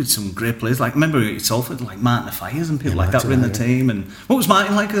you played with some great players, like remember at Salford, like Martin Fires and people like that were in the team. And what was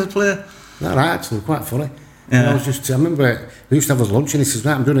Martin like as a player? No, right, actually, quite funny. Yeah. I remember we used to have us lunch, and he says,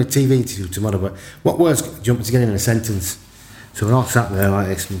 right, I'm doing a TV interview tomorrow, but what words do you want me to get in a sentence? So we're all sat there like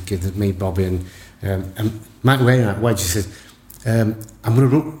this, me, Bobby, and Mike Wainwright, Wedge, he says, I'm going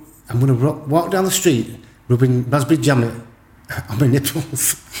to walk down the street rubbing raspberry jam on my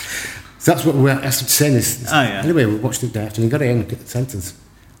nipples. So that's what we asked him to say in this. Anyway, we watched it after and he got it in, get the sentence.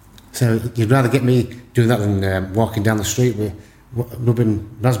 So you'd rather get me doing that than walking down the street with rubbing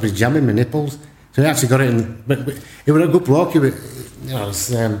raspberry jam in my nipples. So he actually got it in. But he was a good bloke. He used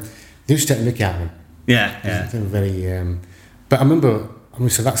to take the mick out of him. Yeah. Very. But I remember,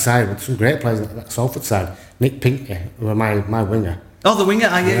 so that side, with some great players on that Salford side. Nick Pinckney, who was my winger. Oh, the winger?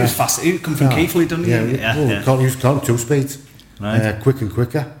 He was fast. He come from Keighley, didn't he? He used to call him 2 speeds. Right. Quick and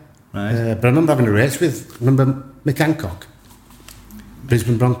quicker. Right. But I remember having a race with, Mick Hancock,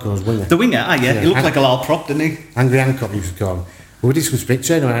 Brisbane Broncos winger. The winger, he looked like a little prop, didn't he? Angry Hancock used to call him. We did some sprint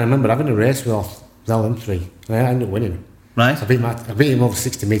training, and I remember having a race with all them 3, and I ended up winning. Right. I beat him over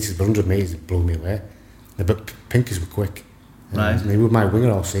 60 metres, but 100 metres, it blew me away. But Pinkies were quick. Right. And he was my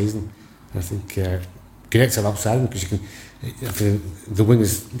winger all season. And I think great to have outside him, because you can, the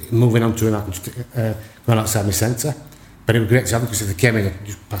wingers moving on to him, I can just go outside my centre. But it was great to have him, because if they came in, I'd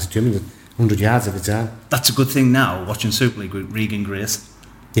just pass it to him 100 yards every time. That's a good thing now, watching Super League with Regan Grace.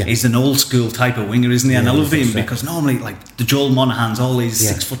 Yeah. He's an old school type of winger, isn't he? And I love him because normally, like the Joel Monaghan's, all these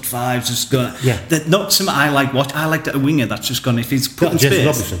 6'5", just going. Yeah. They're not something I like watch. I like a winger that's just gone, if he's put in space.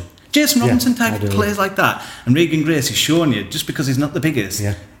 Robinson. Jason Robinson type ideally. players like that. And Regan Grace is showing you, just because he's not the biggest,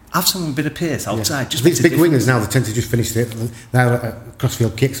 Yeah. have someone with a bit of pace outside. Just I think makes a big difference. wingers now, they tend to just finish it. They're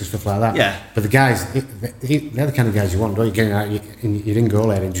crossfield kicks and stuff like that. Yeah. But the guys, they're the kind of guys you want, don't you? Getting out your in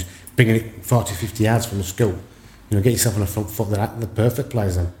goal area and just bringing it 40, 50 yards from the school. You know, get yourself on the front foot. They're the perfect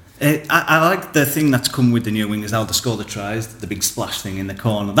players then. I like the thing that's come with the new wingers now. They score the tries, the big splash thing in the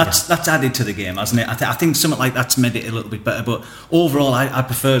corner. That's added to the game, hasn't it? I think something like that's made it a little bit better. But overall, I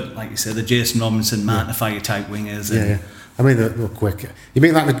prefer, like you said, the Jason Robinson, Martin Afai type wingers. And Yeah. I mean, they're quick. You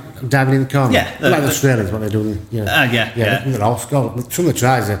mean like the diving in the corner? Yeah, Like the Australians, what they're doing. You know. Yeah. They're all score. Some of the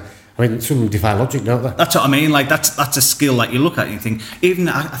tries are, I mean, some of them defy logic, don't they? That's what I mean. Like that's a skill that you look at and you think. Even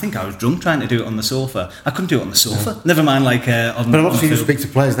I think I was drunk trying to do it on the sofa. I couldn't do it on the sofa. Never mind, like on. But on obviously, the you field. speak to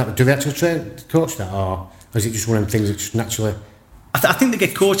players. Do they actually coach that, or is it just one of them things that just naturally? I think they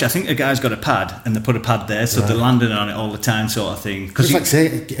get coached. I think a guy's got a pad and they put a pad there, so they're landing on it all the time, sort of thing. Because like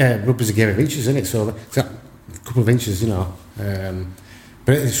say, rugby's a game of inches, isn't it? So it's a couple of inches, you know.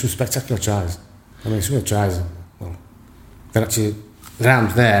 But it's some spectacular tries. I mean, some of the tries, well, they're actually their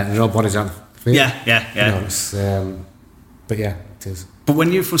arms there and their bodies out. Yeah. You know, it's, but yeah, it is. But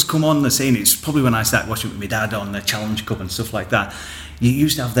when you first come on the scene, it's probably when I started watching with my dad on the Challenge Cup and stuff like that. You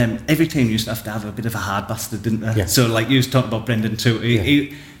used to have them. Every team used to have a bit of a hard bastard, didn't they? Yeah. So like you was talking about Brendan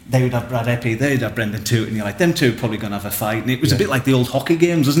Tootie. They would have Brad Eppie, they'd have Brendan Tootie, and you're like, them two are probably going to have a fight. And it was a bit like the old hockey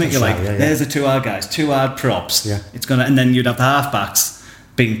games, wasn't it? That's You're right, like, yeah. there's the two hard guys, two hard props. Yeah. It's gonna, and then you'd have the halfbacks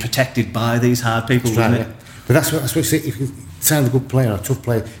being protected by these hard people, That's right, wasn't yeah. But that's what you see. If you sign a good player or a tough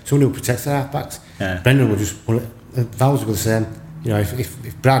player, someone who protects their halfbacks, Brendan will just pull it. Vowels will be the same. You know,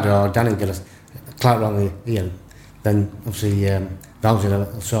 if Brad or Danny get a clout around the ear, then obviously Vowels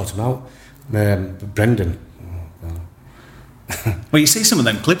will sort him out. But Brendan. Well, you see some of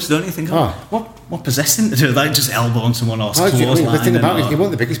them clips, don't you? Think, what possessed him to do that? Just elbowing someone off The thing clothesline. about it, he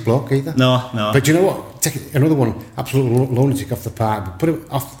wasn't the biggest bloke either. No. But you know what? Take another one, absolute lunatic off the park. But put him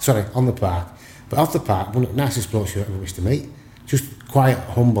on the park. But off the park, one of the nicest blokes you ever wish to meet. Just quiet,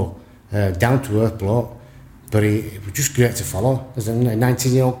 humble, down to earth bloke. But he was just great to follow as a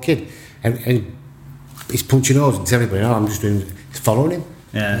 19-year-old kid. And he's punching holes into everybody. I'm just following him.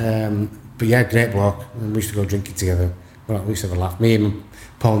 Yeah. But yeah, great bloke. And we used to go drinking together. Well, we used to have a laugh. Me and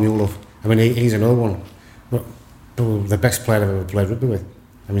Paul Newlove. I mean, he's another one. But probably the best player I've ever played rugby with.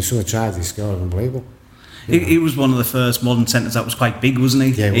 I mean, some of the tries he scored are unbelievable. He was one of the first modern centres that was quite big, wasn't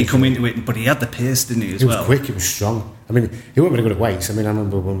he? Yeah, he come into it, but he had the pace, didn't he, as well? He was quick, he was strong. I mean, he wasn't very good at weights. I mean, I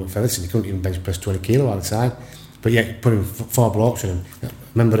remember when at Featherstone, he couldn't even bench press 20 kilo at the time. But yeah, putting 4 blocks in him. I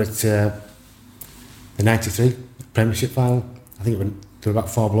remember at the 93 Premiership final, I think there were about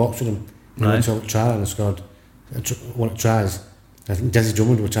 4 blocks in him. And Right. he went to a trial and scored one of the tries. I think Desi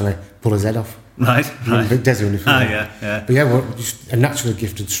Drummond were trying to pull his head off. Right. Desi when he fell. Yeah. But yeah, well, just a naturally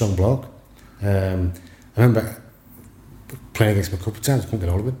gifted, strong bloke. I remember playing against him a couple of times, I couldn't get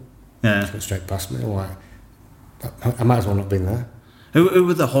hold of him. Yeah. Just went straight past me. I'm like, I might as well not have been there. Who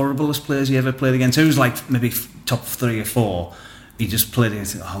were the horriblest players you ever played against? Who was like maybe top 3 or 4? You just played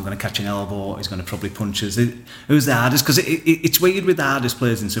against, I'm going to catch an elbow, he's going to probably punch us. Who's the hardest? Because it's weird with the hardest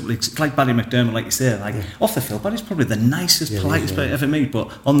players in Super League. It's like Barry McDermott, like you say. Like off the field, Barry's probably the nicest, politest player ever meet.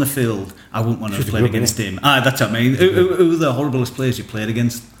 But on the field, I wouldn't want to have played against him. That's what I mean. Who are the horriblest players you played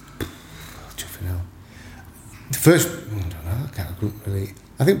against? The first, I don't know, I couldn't really.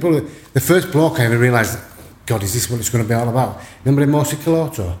 I think probably the first bloke I ever realised, God, is this what it's going to be all about? Remember Mosi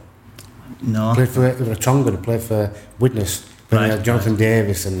Kaloto? No. Played for a Tongan, he played for Widnes, Jonathan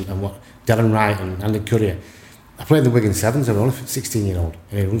Davis and Darren Wright and Andy Courier. I played in the Wigan Sevens, I was only 16-year-old,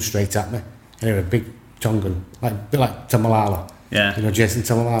 and he ran straight at me. And he was a big Tongan, a bit like Tamalala. Yeah. You know, Jason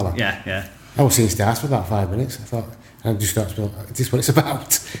Tamalala. Yeah. I was seeing stars for about 5 minutes. I just thought, is this what it's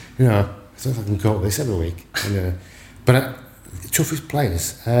about? You know, so if I can cope with this every week. And, but the toughest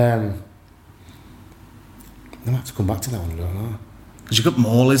players, I might have to come back to that one, I don't know. Because you've got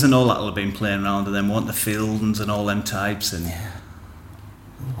Morleys and all that have been playing around and then want the Fieldens and all them types. And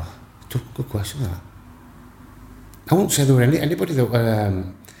Good question, that. I won't say there were anybody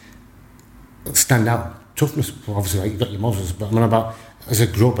that stand out. Toughness, obviously, like you've got your Moses, but I mean about as a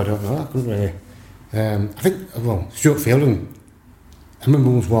group, I don't know. I couldn't really. I think, Stuart Fielding, I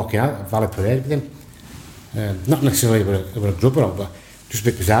remember I was walking out at Valley Parade with him. Not necessarily with a grubber on, but just a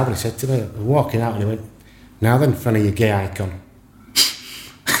bit bizarre when he said to me, we're walking out and he went, now then, friend of your gay icon.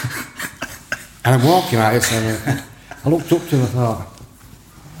 And I'm walking out, and I looked up to him and I thought,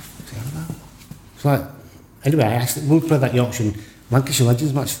 what's he on about? It's like, anyway, I asked him, we played that Yorkshire Lancashire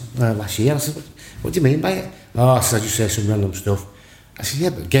Legends match last year. I said, what do you mean by it? Oh, I said, I just say some random stuff. I said, yeah,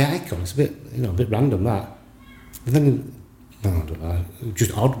 but gay icon, it's a bit, a bit random, that. And then I don't know. It was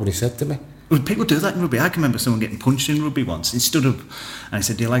just odd what he said to me. Well, people do that in rugby. I can remember someone getting punched in rugby once. He stood up and he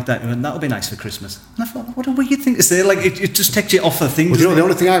said, "Do you like that?" He went, "That'll be nice for Christmas." And I thought, what a weird thing to say. Like, it just takes you off the thing. Well, you know, the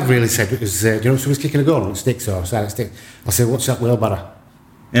only thing I've really said was, do you know, if someone's kicking a goal on sticks or side of stick, I'll say, "What's that wheelbarrow?"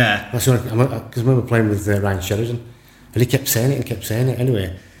 Yeah. That's because I remember playing with Ryan Sheridan, and he kept saying it.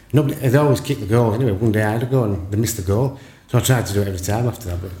 Anyway, they always kicked the goal. Anyway, one day I had a go and they missed the goal, so I tried to do it every time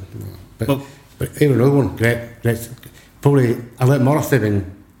after that. But here another one, great. Probably I learnt more off him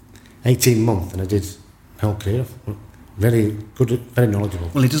in 18 months than I did my whole career. Very good, very knowledgeable.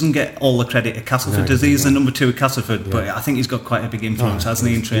 Well, he doesn't get all the credit at Castleford, does he? He's the number 2 at Castleford, but I think he's got quite a big influence, hasn't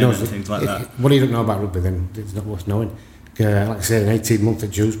he, in training and things like that. What he don't know about rugby, then it's not worth knowing. Like I said, in 18 months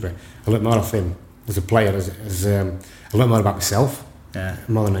at Dewsbury, I learnt more off him as a player, as I learnt more about myself,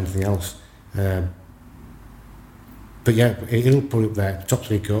 more than anything else. But yeah, he'll put up there, top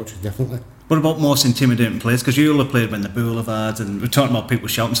 3 coaches, definitely. What about most intimidating players? Because you all have played when the Boulevards, and we're talking about people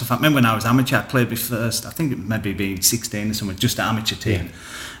shouting stuff. I remember when I was amateur, I played my first, I think it maybe being 16 or something, just an amateur team,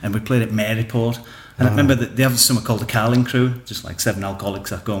 and we played at Maryport. And I remember that they have something called the Carling Crew, just like 7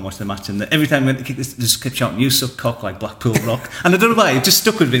 alcoholics that go and watch the match, and every time we went to kick this, they just kept shouting, "You suck cock," like Blackpool Rock. And I don't know why, it just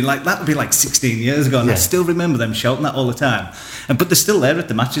stuck with me. Like, that would be like 16 years ago, and I still remember them shouting that all the time. But they're still there at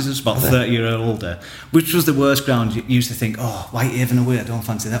the matches. It's about 30 years older. Which was the worst ground? You used to think, "Oh, Whitehaven away, I don't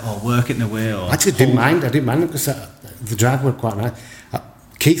fancy that," or Working away, or... Actually, I didn't mind it because the drive were quite nice.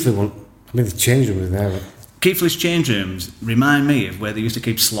 Keighley one, the change room was there. Keighley's change rooms remind me of where they used to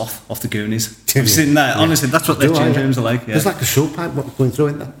keep sloth off the Goonies. Have you seen that? Honestly, that's what their change rooms are like. There's like a show pipe going through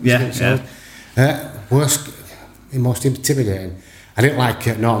in there. Worst, most intimidating. I didn't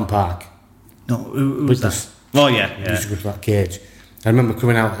like Norton Park. No, who was that? Oh, yeah. I used to go to that cage. I remember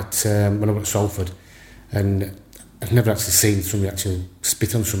coming out at when I was at Salford, and I've never actually seen somebody actually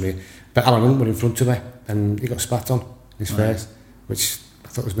spit on somebody. But Alan Hunt went in front of me, and he got spat on in his face, which I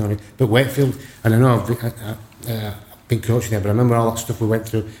thought was no need. But Wakefield, and I know I've been coaching there, but I remember all that stuff we went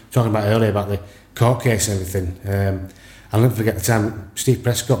through, talking about earlier about the court case and everything. I'll never forget the time Steve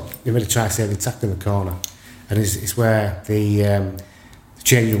Prescott, he made a try-saving tackle in the corner, and it's where the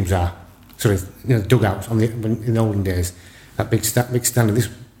change rooms are. Sorry, dugouts in the olden days. That big stand.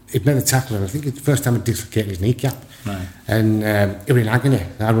 He'd made a tackle, and I think it's the first time he dislocated his kneecap. Right. And he was in agony.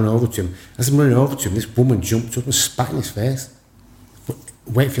 I run over to him. As I'm running over to him, this woman jumped up and spat in his face.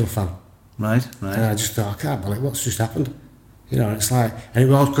 Wakefield fan. Right. And I just thought, I can't believe what's just happened. It's like, and it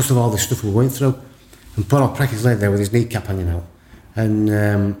was all because of all this stuff we were going through. And poor old Precky's laid there with his kneecap hanging out.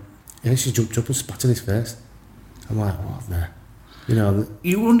 And she jumped up and spat in his face. I'm like, what the...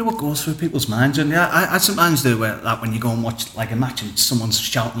 You wonder what goes through people's minds, and I sometimes do that when you go and watch like a match and someone's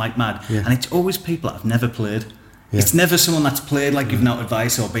shouting like mad, and it's always people that have never played. It's never someone that's played like giving out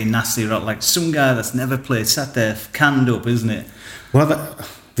advice or being nasty, or like some guy that's never played, sat there canned up, isn't it? Well,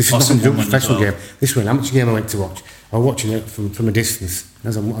 this is nothing to do with a professional game. This was an amateur game I went to watch. I was watching it from a distance.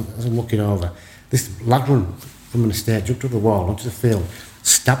 As I'm looking over, this lad run from an estate, jumped over the wall onto the field,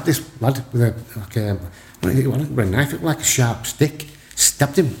 stabbed this lad with a knife, like a sharp stick,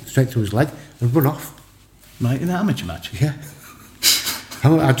 stabbed him straight to his leg and run off. Right, in an amateur match? Yeah.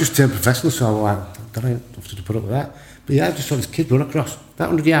 I just turned professional, so I was like, I don't have to put up with that. But yeah, I just saw this kid run across, about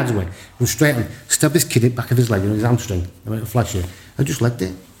 100 yards away, and straight on, stabbed this kid in the back of his leg, his hamstring, I went to flash it, and just legged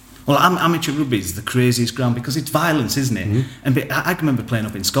it. Well, amateur rugby is the craziest ground because it's violence, isn't it? Mm-hmm. And I remember playing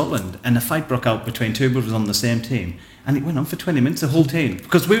up in Scotland, and a fight broke out between two brothers on the same team, and it went on for 20 minutes, the whole team.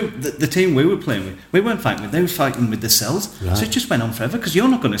 Because the team we were playing with, we weren't fighting with, they were fighting with themselves. Right. So it just went on forever, because you're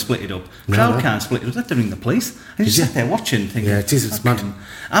not going to split it up. Crowd can't split it up, they have to ring the police. And you sit there watching, thinking... Yeah, it is, it's mad.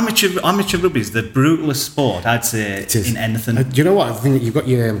 Amateur rugby is the brutalest sport, I'd say, in anything. Do you know what? I think you've got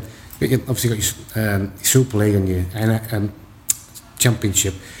your... obviously got your Super League and your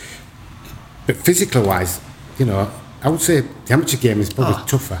Championship. But physically wise, I would say the amateur game is probably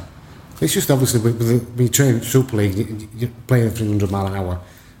tougher. It's just obviously when you train Super League, you're playing 300 mile an hour.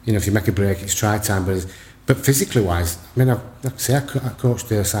 If you make a break, it's try time. But physically wise, I coached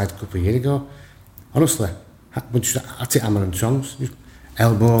their side a couple of years ago. Honestly, I take hammer and tongs,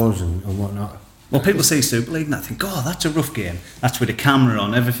 elbows and whatnot. Well, people say Super League and I think, that's a rough game. That's with a camera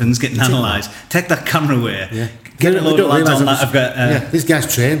on, everything's getting analysed. Take that camera away. Yeah. Get a load of lads on that. These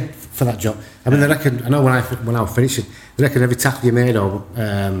guys train for that job. I mean, they reckon, I know when I was finishing, they reckon every tackle you made or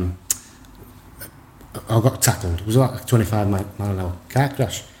got tackled, it was like a 25 mile an hour car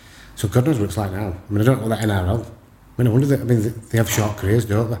crash. So God knows what it's like now. I mean, I don't know that NRL. I mean, I wonder they have short careers,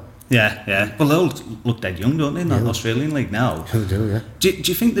 don't they? Yeah. Well, they all look dead young, don't they, in the Australian League now? They do, yeah. Do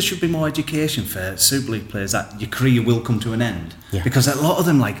you think there should be more education for Super League players that your career will come to an end? Yeah. Because a lot of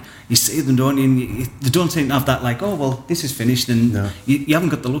them, like, you see them, don't you, and they don't seem to have that, like, oh, well, this is finished, and you haven't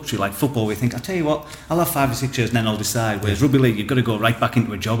got the luxury, like football, where you think, I'll tell you what, I'll have 5 or 6 years and then I'll decide. Whereas rugby league, you've got to go right back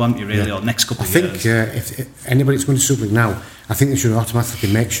into a job, haven't you, really, or next couple of years? I think if anybody that's going to Super League now, I think they should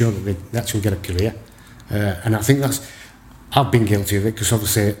automatically make sure that they actually get a career. And I think I've been guilty of it, because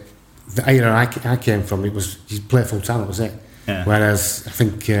obviously the era I came from, it was you play full time, that was it. Yeah. Whereas I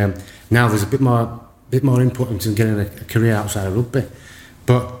think now there's a bit more input into getting a career outside of rugby.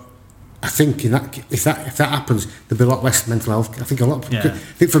 But I think if that happens, there'll be a lot less mental health. I think I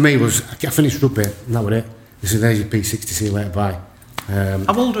think for me was I finished rugby and that was it. This is there's your P60, see you later, bye.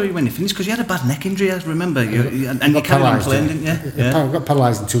 How old were you when you finished? Because you had a bad neck injury, I remember. And you carried on playing, didn't you? Yeah. I got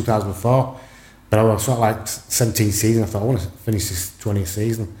paralysed in 2004, but I was sort of like 17th season. I thought I want to finish this 20th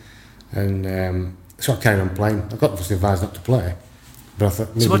season, and so I carried on playing. I got obviously advised not to play, but I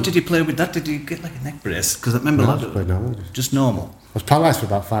thought. So what did you play with that? Did you get like a neck brace? Because I remember just normal. I was paralysed for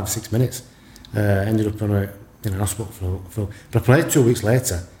about 5 or 6 minutes. Ended up in a hospital for but I played 2 weeks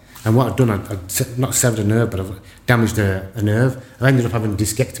later. And what I'd done, I'd not severed a nerve, but I've damaged a nerve. I ended up having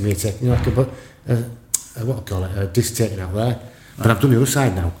discectomy, like what I call it, a disc taken out there. Right. But I've done the other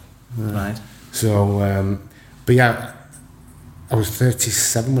side now. Right. So, but yeah, I was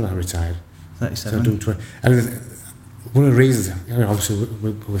 37 when I retired. 37. So I've done 20. And one of the reasons, obviously,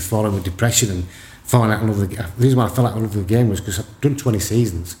 we're falling with depression and falling out of love with the game. The reason why I fell out of love with the game was because I've done 20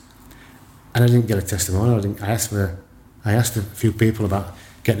 seasons, and I didn't get a testimonial. I asked a few people about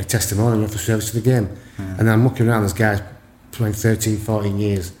getting a testimonial for service to the game. And then I'm looking around, there's guys playing 13, 14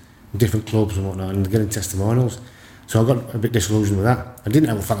 years in different clubs and whatnot, and they're getting testimonials. So I got a bit disillusioned with that. I didn't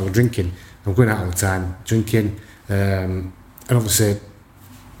have the fact I was drinking. I'm going out all the time, drinking, and obviously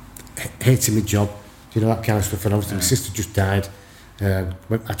hating my job, that kind of stuff. And obviously my sister just died. I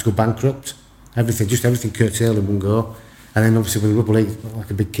had to go bankrupt. Everything curtailed in one go. And then obviously with rugby league, like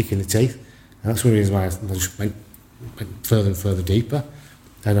a big kick in the teeth. And that's one of the reasons why I just went further and further deeper.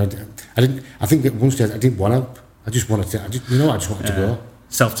 And I think at one stage I didn't want help. I just wanted to go.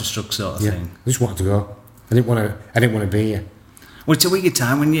 Self-destruct sort of thing. I just wanted to go. I didn't want to be here. Well, it's a weird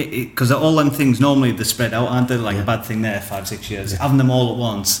time when because all them things normally they're spread out, aren't they? Like a bad thing there, 5 6 years. Having them all at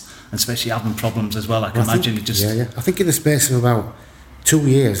once, and especially having problems as well. I can imagine it just. Yeah. I think in the space of about 2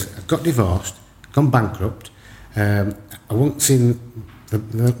 years, I got divorced, gone bankrupt. I wasn't seeing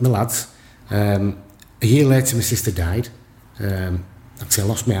the lads. A year later, my sister died. I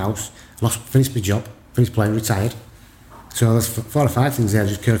lost my house, finished my job, finished playing, retired. So there's 4 or 5 things there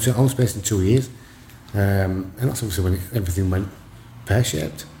just occurred all space in 2 years. And that's obviously when everything went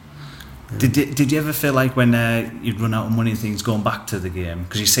pear-shaped. Did you ever feel like when you'd run out of money and things going back to the game?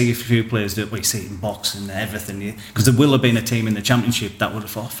 Because you see a few players do it, you see it in boxing and everything. Because there will have been a team in the championship that would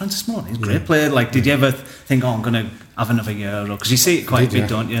have thought, Francis Morton, he's a great player. Like, did you ever think, I'm going to have another year? Because you see it quite a bit,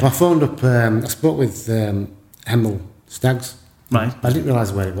 don't you? Well, I phoned up, I spoke with Hemel Staggs. Right. I didn't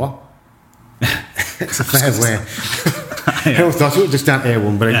realise where it was. It's a fair way. I thought it was just down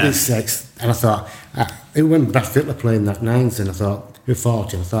A1, but it's 6. And I thought, it when Brad Fittler playing that 9s, and I thought, you're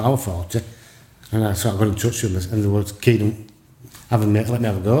 40. I thought, I was 40. And I sort of got in touch with them, and they were keen on let me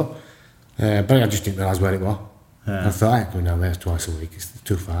have a go. But I just didn't realise where it was. Yeah. I thought, I ain't going down there twice a week, it's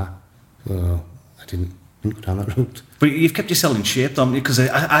too far. So I didn't go down that route. But you've kept yourself in shape, haven't you? Because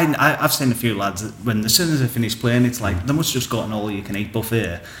I've seen a few lads that when as soon as they finish playing, it's like they must just got an all-you-can-eat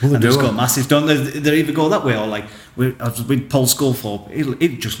buffet, and they just got massive, don't they? They either go that way or like with Paul Sculthorpe,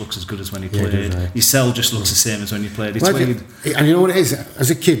 it just looks as good as when he played. Does, right. Your cell just looks the same as when you played. It's weird. And you know what it is?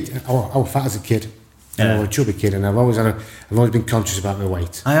 As a kid, I was fat as a kid. I was a chubby kid, and I've always been conscious about my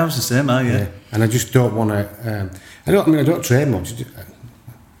weight. I was the same, yeah. And I just don't want to. I don't train much.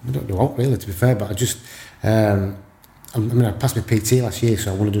 I don't do out really, to be fair, but I just. I passed my PT last year,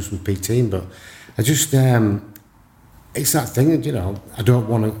 so I want to do some PT, but I just, it's that thing that, I don't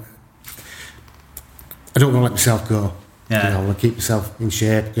want to let myself go. I want to keep myself in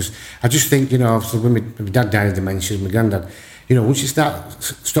shape, because I just think, obviously when my dad died of dementia, my granddad, once you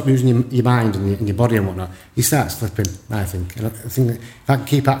stop using your mind and your body and whatnot, you start slipping, I think. And I think that if I can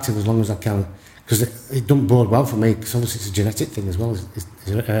keep active as long as I can, because it don't bode well for me, because obviously it's a genetic thing as well,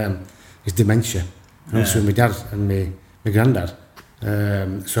 it's dementia. And also with my dad and my granddad.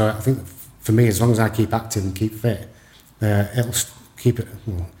 So I think for me, as long as I keep active and keep fit, it'll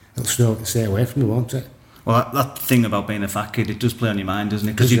stay away from me, won't it? Well, that thing about being a fat kid, it does play on your mind, doesn't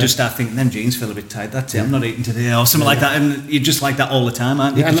it? Because you just start thinking, them jeans feel a bit tight, that's it, I'm not eating today, or something like that, and you're just like that all the time,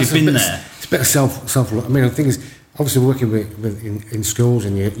 aren't you? Because you've been there. It's a bit of self. I mean, the thing is, obviously working with in schools,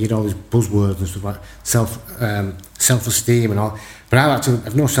 and you know these buzzwords and stuff like self-esteem and all, but I like to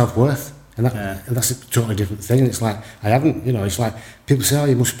have no self-worth, and that's a totally different thing. And it's like I haven't, you know, it's like people say, oh,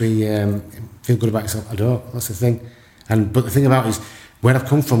 you must be feel good about yourself. I don't. That's the thing. But the thing about it is where I've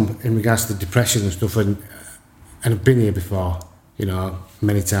come from in regards to depression and stuff, and I've been here before, you know,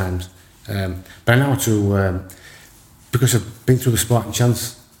 many times. But I know how to, because I've been through the Sporting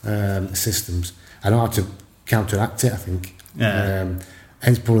Chance systems, I know how to counteract it, I think.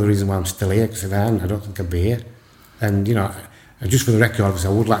 Hence probably the reason why I'm still here, because if I hadn't, I don't think I'd be here. And, you know, just for the record, obviously,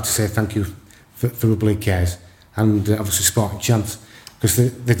 I would like to say thank you for Rugby League Cares and obviously Sporting Chance, because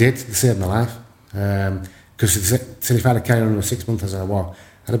they saved my life. Because if I'd have carried on 6 months as I was,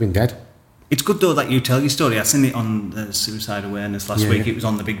 I'd have been dead. It's good though that you tell your story. I seen it on the suicide awareness last week. It was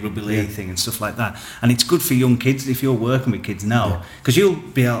on the big rugby league thing and stuff like that. And it's good for young kids if you're working with kids now, because you'll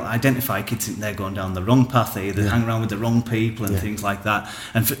be able to identify kids sitting there going down the wrong path, they either hang around with the wrong people and things like that.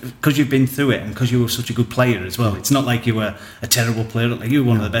 And because you've been through it, and because you were such a good player as well, it's not like you were a terrible player. Like you were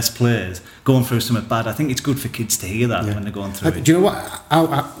one of the best players going through something bad. I think it's good for kids to hear that when they're going through it. Do you know what?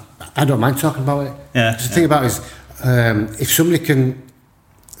 I don't mind talking about it. The thing about it is, if somebody can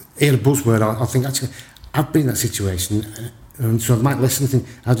hear a buzzword, I'll think, actually, I've been in that situation, and so I might listen and think,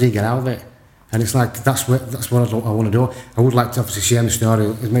 how do you get out of it? And it's like, that's what I want to do. I would like to obviously share the story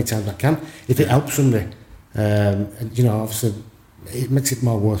as many times as I can, if it helps somebody. And, you know, obviously, it makes it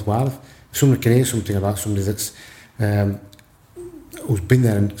more worthwhile. If somebody can hear something about somebody that's who's been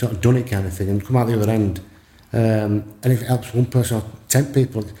there and sort of done it kind of thing, and come out the other end, and if it helps one person or 10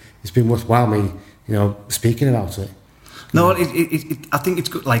 people, it's been worthwhile me, you know, speaking about it. No, I think it's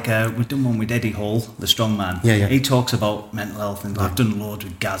good. Like we've done one with Eddie Hall, the strongman. He talks about mental health, and I've done loads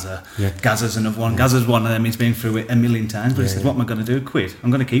with Gaza. Gaza's another one. Gaza's one of them. He's been through it a million times. But he said, "What am I going to do? Quit? I'm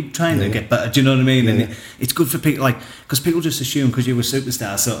going to keep trying to get better." Do you know what I mean? And it's good for people, like, because people just assume because you were a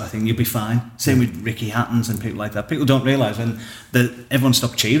superstar, sort of thing, you'll be fine. Same with Ricky Hattons and people like that. People don't realise when everyone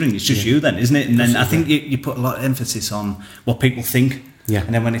stopped cheering. It's just you then, isn't it? And then I think you put a lot of emphasis on what people think.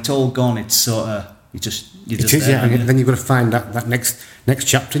 And then when it's all gone, it's sort of. It is, and then you've got to find that next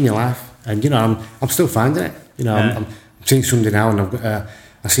chapter in your life, and you know I'm still finding it. You know, I'm seeing somebody now, and I've got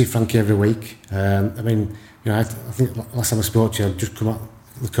I see Frankie every week. I mean, you know, I think last time I spoke to you, I'd just come out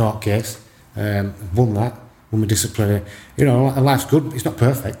of the court case, won my disciplinary. You know, life's good. It's not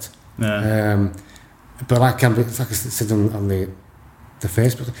perfect, but life can be. It's like I said on the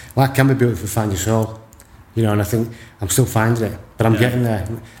Facebook, life can be beautiful if you find your soul. You know, and I think I'm still finding it, but I'm getting there,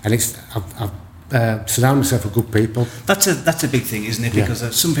 and it's I've surround myself with good people. That's a big thing, isn't it?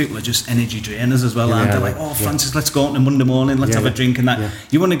 Because some people are just energy drainers as well, aren't they? Like, oh, Francis, let's go out on a Monday morning, let's have a drink and that.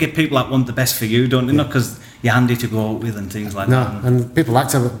 You want to get people that want the best for you, don't you? Not because you're handy to go out with and things like that. No, and people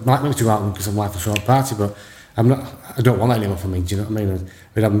like me to go out because I'm like a sort of party, but I'm not. I don't want that anymore for me. Do you know what I mean?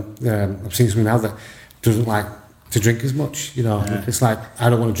 But I'm seeing somebody now that doesn't like to drink as much. You know, it's like I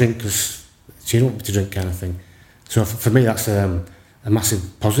don't want to drink because she don't want me to drink, kind of thing. So for me, that's a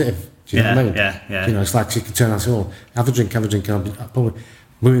massive positive. Do you know what I mean? Yeah. You know, it's like she can turn around and say, "Oh, have a drink." And I'll probably,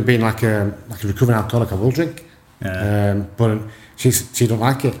 women being like a recovering alcoholic, I will drink. But she don't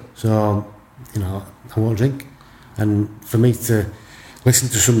like it, so you know, I won't drink. And for me to listen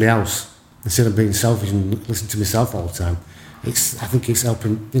to somebody else instead of being selfish and listen to myself all the time, I think it's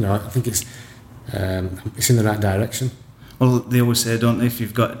helping. You know, I think it's in the right direction. Well, they always say, don't they, if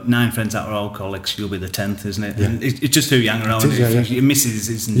you've got 9 friends that are alcoholics, you'll be the 10th, isn't it? And it's just who you hang around with. Your missus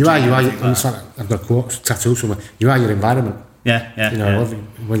isn't... You are. It's like, I've got a quote, tattoo somewhere. You are your environment. Yeah. You know,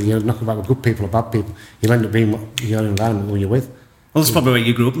 whether you're knocking about with good people or bad people, you'll end up being your environment who you're with. Well, that's probably where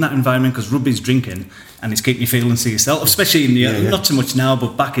you grew up in that environment, because rugby's drinking and it's keeping your feelings to yourself, especially in the... Not so much now,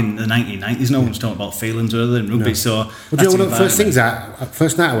 but back in the 1990s, no one was talking about feelings other than rugby, so... Well, do you know, one of the first things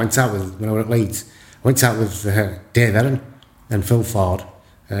first night I went out with, when I was at Leeds, I went out with Dave Erin and Phil Ford,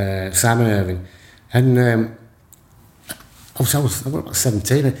 Simon Irving, and obviously I was about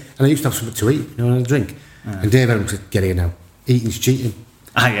 17, and I used to have something to eat, you know, and a drink. And Dave Erin said, "Get here now, eating's cheating."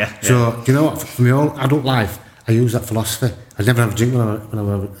 So, do you know what, for my whole adult life, I use that philosophy. I'd never have a drink I'd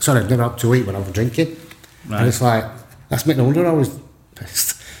never have to eat when I was drinking. And it's like, that's making no wonder I was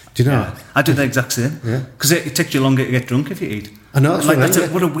pissed. Do you know? I do the exact same. Because it takes you longer to get drunk if you eat. I know,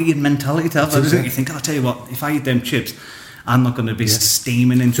 what a weird mentality to have, isn't it? You think, I'll tell you what, if I eat them chips, I'm not going to be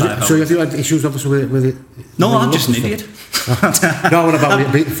steaming inside. So have you had issues obviously with it? No, I'm just an idiot. No, what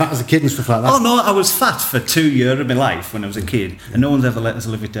about being fat as a kid and stuff like that? Oh no, I was fat for 2 years of my life when I was a kid, and no one's ever let us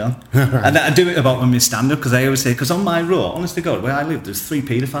live it down. And I do it about when we stand up, because I always say, because on my road, honest to God, where I lived, there's 3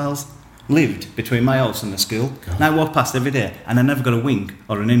 paedophiles lived between my house and the school. And I walk past every day, and I never got a wink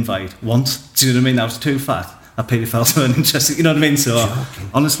or an invite once. Do you know what I mean? I was too fat. that paedophiles weren't interested. You know what I mean? So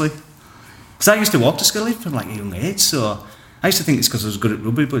honestly, because I used to walk to school even from like a young age, so I used to think it's because I was good at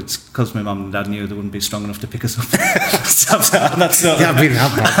rugby, but it's because my mum and dad knew they wouldn't be strong enough to pick us up. That's not. Yeah, I've been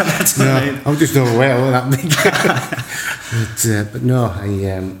that bad. I'm just overweight. I wasn't that big. But no,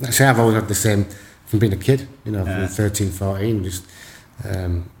 actually I've always had the same from being a kid. You know, from 13, 14, just.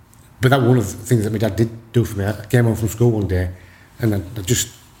 But that one of the things that my dad did do for me. I came home from school one day, and I just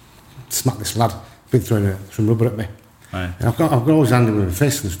smacked this lad. Been throwing some rubber at me. Right. And I've got always handed with my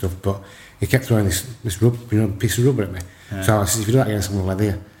fist and stuff, but he kept throwing this piece of rubber at me. Yeah. So I said, if you do that again, I'm going to leather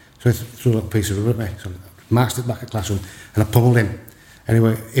you. So he threw a little piece of rubber at me. So I marched it back at classroom and I pummeled him.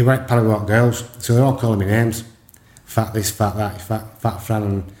 Anyway, he went Pallywalk girls, so they're all calling me names. Fat this, fat that, fat Fran,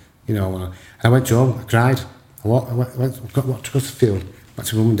 and you know. And I went home, I cried. I went across the field, back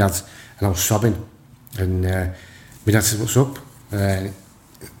to mum and dad's, and I was sobbing. And my dad said, what's up?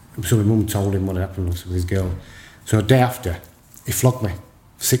 So my mum told him what had happened with his girl. So a day after, he flogged me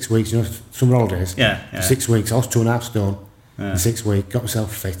for 6 weeks, you know, summer holidays. Yeah. For 6 weeks, I was 2.5 stone in 6 weeks, got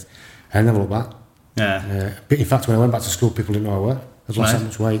myself fit, and I never looked back. Yeah. But in fact, when I went back to school, people didn't know I were. I'd lost that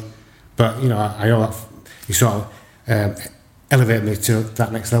much weight. But, you know, I owe that, he sort of elevated me to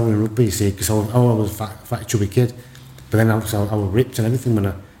that next level in rugby, you see, because I was a fat, chubby kid. But then I was ripped and everything when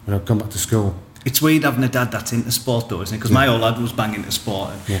I'd come back to school. It's weird having a dad that's into sport though, isn't it? Because my old lad was banging into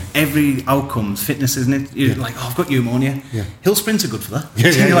sport. And every outcome's fitness, isn't it? You're like, oh, I've got pneumonia. Yeah. Hill sprints are good for that. Yeah,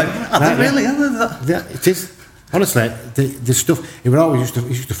 You're like, are they really? Yeah, it is. Honestly, the stuff, he would always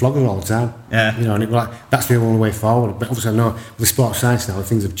used to flog us all the time. Yeah. You know, and it was like, that's the only way forward. But obviously I know with the sports science now,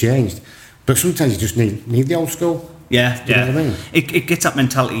 things have changed. But sometimes you just need the old school. Yeah, Do you know what I mean? It gets that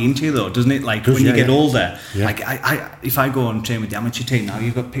mentality into you though, doesn't it? Like when you get older, Yeah. like if I go and train with the amateur team now,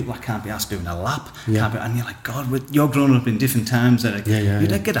 you've got people that can't be asked doing a lap, and you're like, God, you're growing up in different times. You'd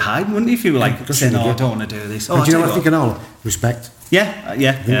get a hide, wouldn't you, if you were like saying, oh, I don't want to do this. Oh, do you know what I think and all? Respect. Yeah.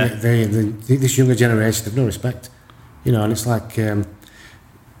 This younger generation, they've no respect. You know, and it's like, they've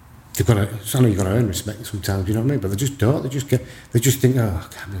got to, I know you've got to earn respect sometimes, you know what I mean? But they just don't, they just think, oh,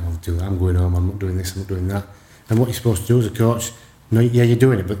 I can't be able to do that, I'm going home, I'm not doing this, I'm not doing that. And what you're supposed to do as a coach, no, yeah, you're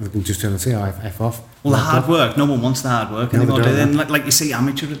doing it, but they can just turn and say, oh, F off. Well, the hard work, no one wants the hard work anymore, do they? And like you see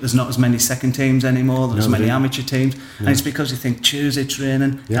amateur, there's not as many second teams anymore, there's many amateur teams, and it's because you think Tuesday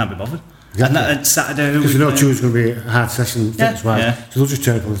training, can't be bothered. Exactly. And Saturday... Because you know Tuesday's going to be a hard session fitness-wise, so they'll just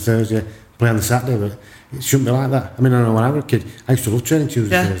turn up on the Thursday, play on the Saturday, but it shouldn't be like that. I mean, I know when I was a kid, I used to love training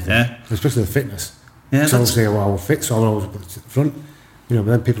Tuesday, Thursday, especially the fitness. Yeah, so obviously, well, I was fit, so I was always put it at the front, you know,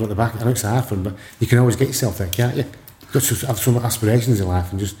 but then people at the back, I know it's hard for them, but you can always get yourself there, can't you? You've got to have some aspirations in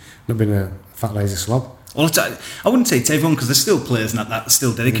life and just not being a fat lazy slob. Well, I wouldn't say it's everyone, because there's still players that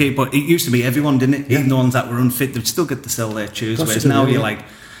still dedicated, but it used to be everyone, didn't it? Even the ones that were unfit, they'd still get to sell their Tuesdays. Whereas now you're like,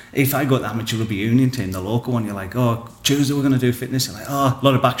 if I go to the amateur rugby union team, the local one, you're like, oh, Tuesday we're going to do fitness. You're like, oh, a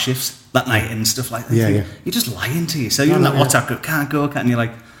lot of back shifts that night and stuff like that. You're just lying to yourself. You're in that WhatsApp group, can't go, and you're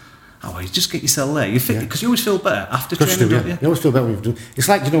like, oh, well, you just get yourself there. You're fit, because you always feel better after training, don't you? You always feel better when you've done. It's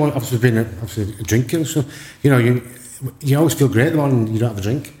like, you know, obviously being a drinker and stuff, you know, you always feel great in the morning you don't have a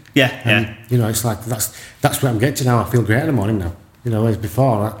drink. Yeah. You know, it's like, that's what I'm getting to now. I feel great in the morning now. You know, whereas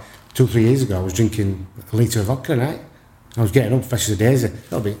before, like 2 or 3 years ago, I was drinking a litre of vodka a night. I was getting up fresh as a daisy.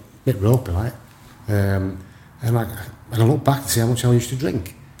 A little bit ropey, like. And I look back and see how much I used to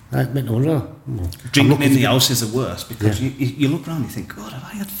drink. I make no wonder. Drinking in the house is the worst, because you look around and you think, God, have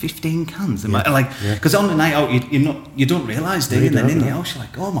I had 15 cans? Because on the night out, you don't realise, do you? And then in the house, you're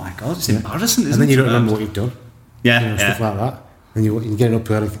like, oh my God, it's embarrassing, isn't it? And then you don't remember what you've done. Yeah, you know, stuff like that. And you're getting up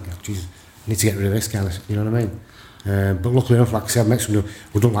early, think, oh, Jesus, I need to get rid of this kind of, you know what I mean? But luckily enough, like I said, I've met someone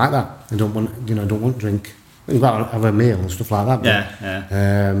who don't like that. I don't want drink. You've got to have a meal and stuff like that.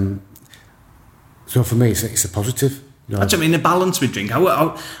 But, so for me, it's a positive. You know, that's what I mean, the balance with drink. I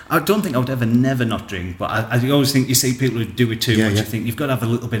don't think I would ever never not drink, but I always think you see people who do it too much. I think you've got to have a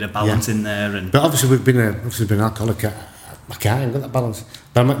little bit of balance in there. And but obviously we've been an alcoholic. I can't got that balance.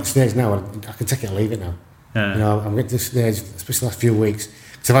 But I'm at the stage now where I can take it or leave it now. You know, I'm getting to this stage, especially the last few weeks.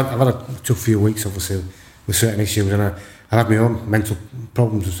 Because I've had a tough few weeks, obviously, with certain issues, and I've had my own mental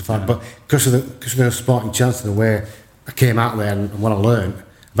problems and stuff like that. But because of the sporting chance and the way I came out there and what I learned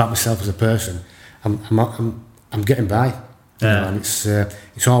about myself as a person, I'm getting by. You know, and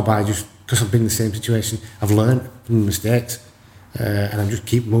it's all by just because I've been in the same situation. I've learned from the mistakes, and I just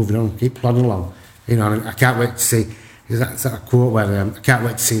keep moving on, keep plodding along. You know, and I can't wait to see. That's that quote where I can't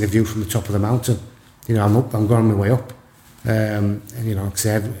wait to see the view from the top of the mountain. You know, I'm going my way up, and you know, because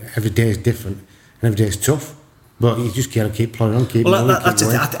every day is different and every day is tough. But you just gotta keep plodding on, keep moving. That's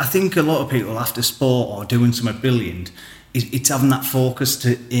it. I think a lot of people after sport or doing something brilliant, it's having that focus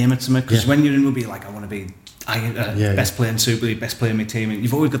to aim at something. Because when you're in rugby, you're like, I want to be Best player in Super League, best player in my team. And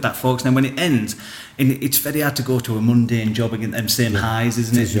you've always got that focus. And when it ends, and it's very hard to go to a mundane job and get them same highs,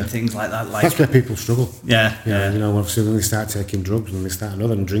 isn't it? And things like that. Like, that's where people struggle. Yeah. You know, obviously when they start taking drugs and they start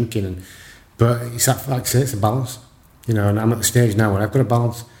another and drinking, but it's like I say, it's a balance. You know, and I'm at the stage now where I've got a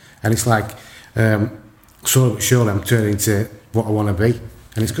balance, and it's like slowly but surely I'm turning into what I want to be,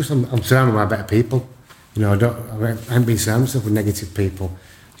 and it's because I'm surrounded by better people. You know, I haven't been surrounded myself with negative people.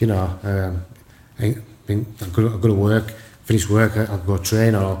 You know, I've got to work, finish work, I'll go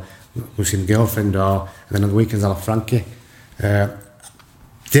train or go see my girlfriend, and then on the weekends I'll have Frankie.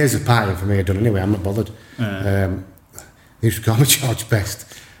 Days of partying for me are done anyway, I'm not bothered. They used to call me George Best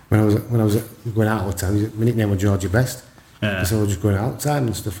when I was going out all the time. My nickname was Georgie Best. So I was just going out all the time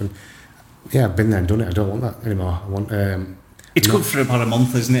and stuff, and yeah, I've been there and done it. I don't want that anymore. I want it's good for about a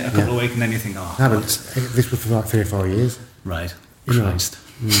month, isn't it? A couple of weeks, and then you think, this was for like 3 or 4 years. Right. Christ.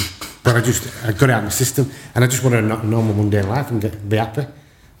 But I got it out of my system, and I just want a normal mundane life and be happy.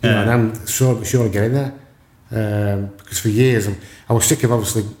 You know, and I'm surely getting there. Because for years I was sick of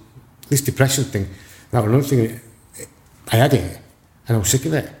obviously this depression thing. That was another thing. I had it, and I was sick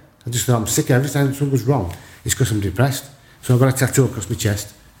of it. I just thought I'm sick of every time something goes wrong. It's because I'm depressed. So I've got a tattoo across my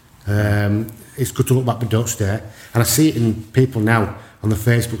chest. It's good to look back but don't stare. And I see it in people now on the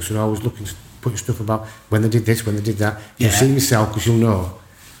Facebooks who are always putting stuff about when they did this, when they did that. You'll see myself because you'll know.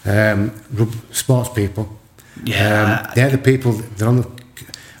 Sports people. They're the people that are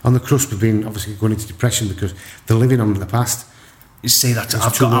on the cusp of being obviously going into depression because they're living on the past. You see that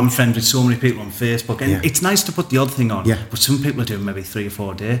I'm friends with so many people on Facebook, and it's nice to put the odd thing on. But some people are doing maybe 3 or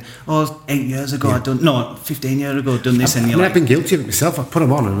 4 days. 8 years ago, 15 years ago, I've done this. I've been guilty of it myself. I put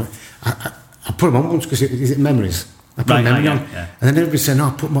them on, and I put them on once because it's memories. I put memory on, and then everybody said, "No,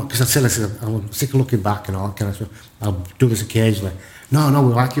 I put more," because I said, "I'm sick of looking back and all that kind of stuff. I'll do this occasionally." No,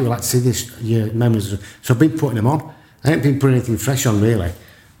 we like to see this, your memories. So I've been putting them on. I haven't been putting anything fresh on really,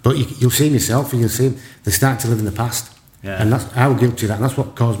 but you'll see myself, and you'll see they start to live in the past. And I was guilty of that, and that's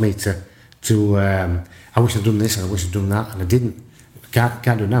what caused me to I wish I'd done this, and I wish I'd done that, and I didn't. Can't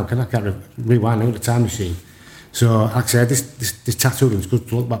do it now, can I? Can't rewind. I got the time machine. So like I said, this tattooing is good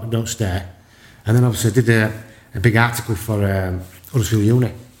to look back but don't stare. And then obviously I did a big article for Huddersfield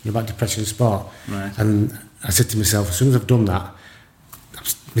Uni about depression in sport. Right. And I said to myself, as soon as I've done that,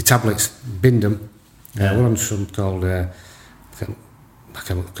 my tablets, binned them. One on some called, I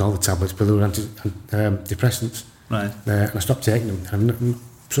can't call the tablets, but they were antidepressants. Right. And I stopped taking them, and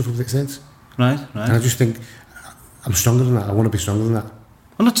I've suffered with it since. Right. And I just think, I'm stronger than that, I want to be stronger than that.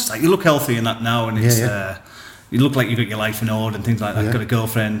 Well, not just that, you look healthy in that now, and it's, you look like you've got your life in order and things like that. You've got a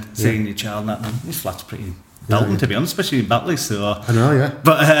girlfriend, seeing your child, and that, and this flat's pretty belting, to be honest, especially in Batley. So I know,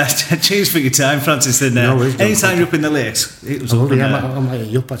 But cheers for your time, Francis. And anytime you're up in the lakes, it was up. I'm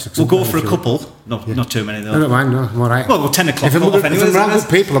like up actually. We'll go for a couple. Not too many though. I don't mind. No, I'm all right. Well, 10 o'clock cut off anyways. If I'm around good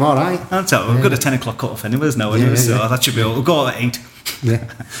people, I'm all right. That's all. We've got a 10 o'clock cut off anyways now, so that should be all. We'll go at 8. Yeah.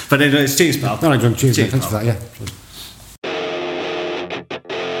 But anyways, cheers, pal. All right, John. Cheers. Thanks for that. Yeah.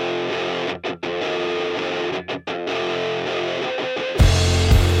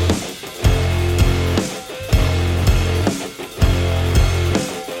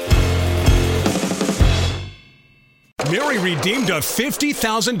 Mary redeemed a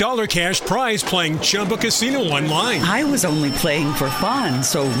 $50,000 cash prize playing Chumba Casino online. I was only playing for fun,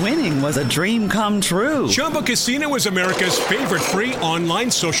 so winning was a dream come true. Chumba Casino is America's favorite free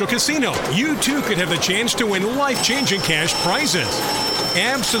online social casino. You too could have the chance to win life-changing cash prizes.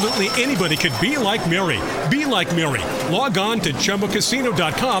 Absolutely anybody could be like Mary. Be like Mary. Log on to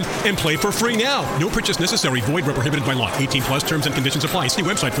ChumbaCasino.com and play for free now. No purchase necessary. Void where prohibited by law. 18 plus terms and conditions apply. See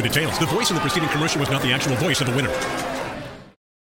website for details. The voice in the preceding commercial was not the actual voice of the winner.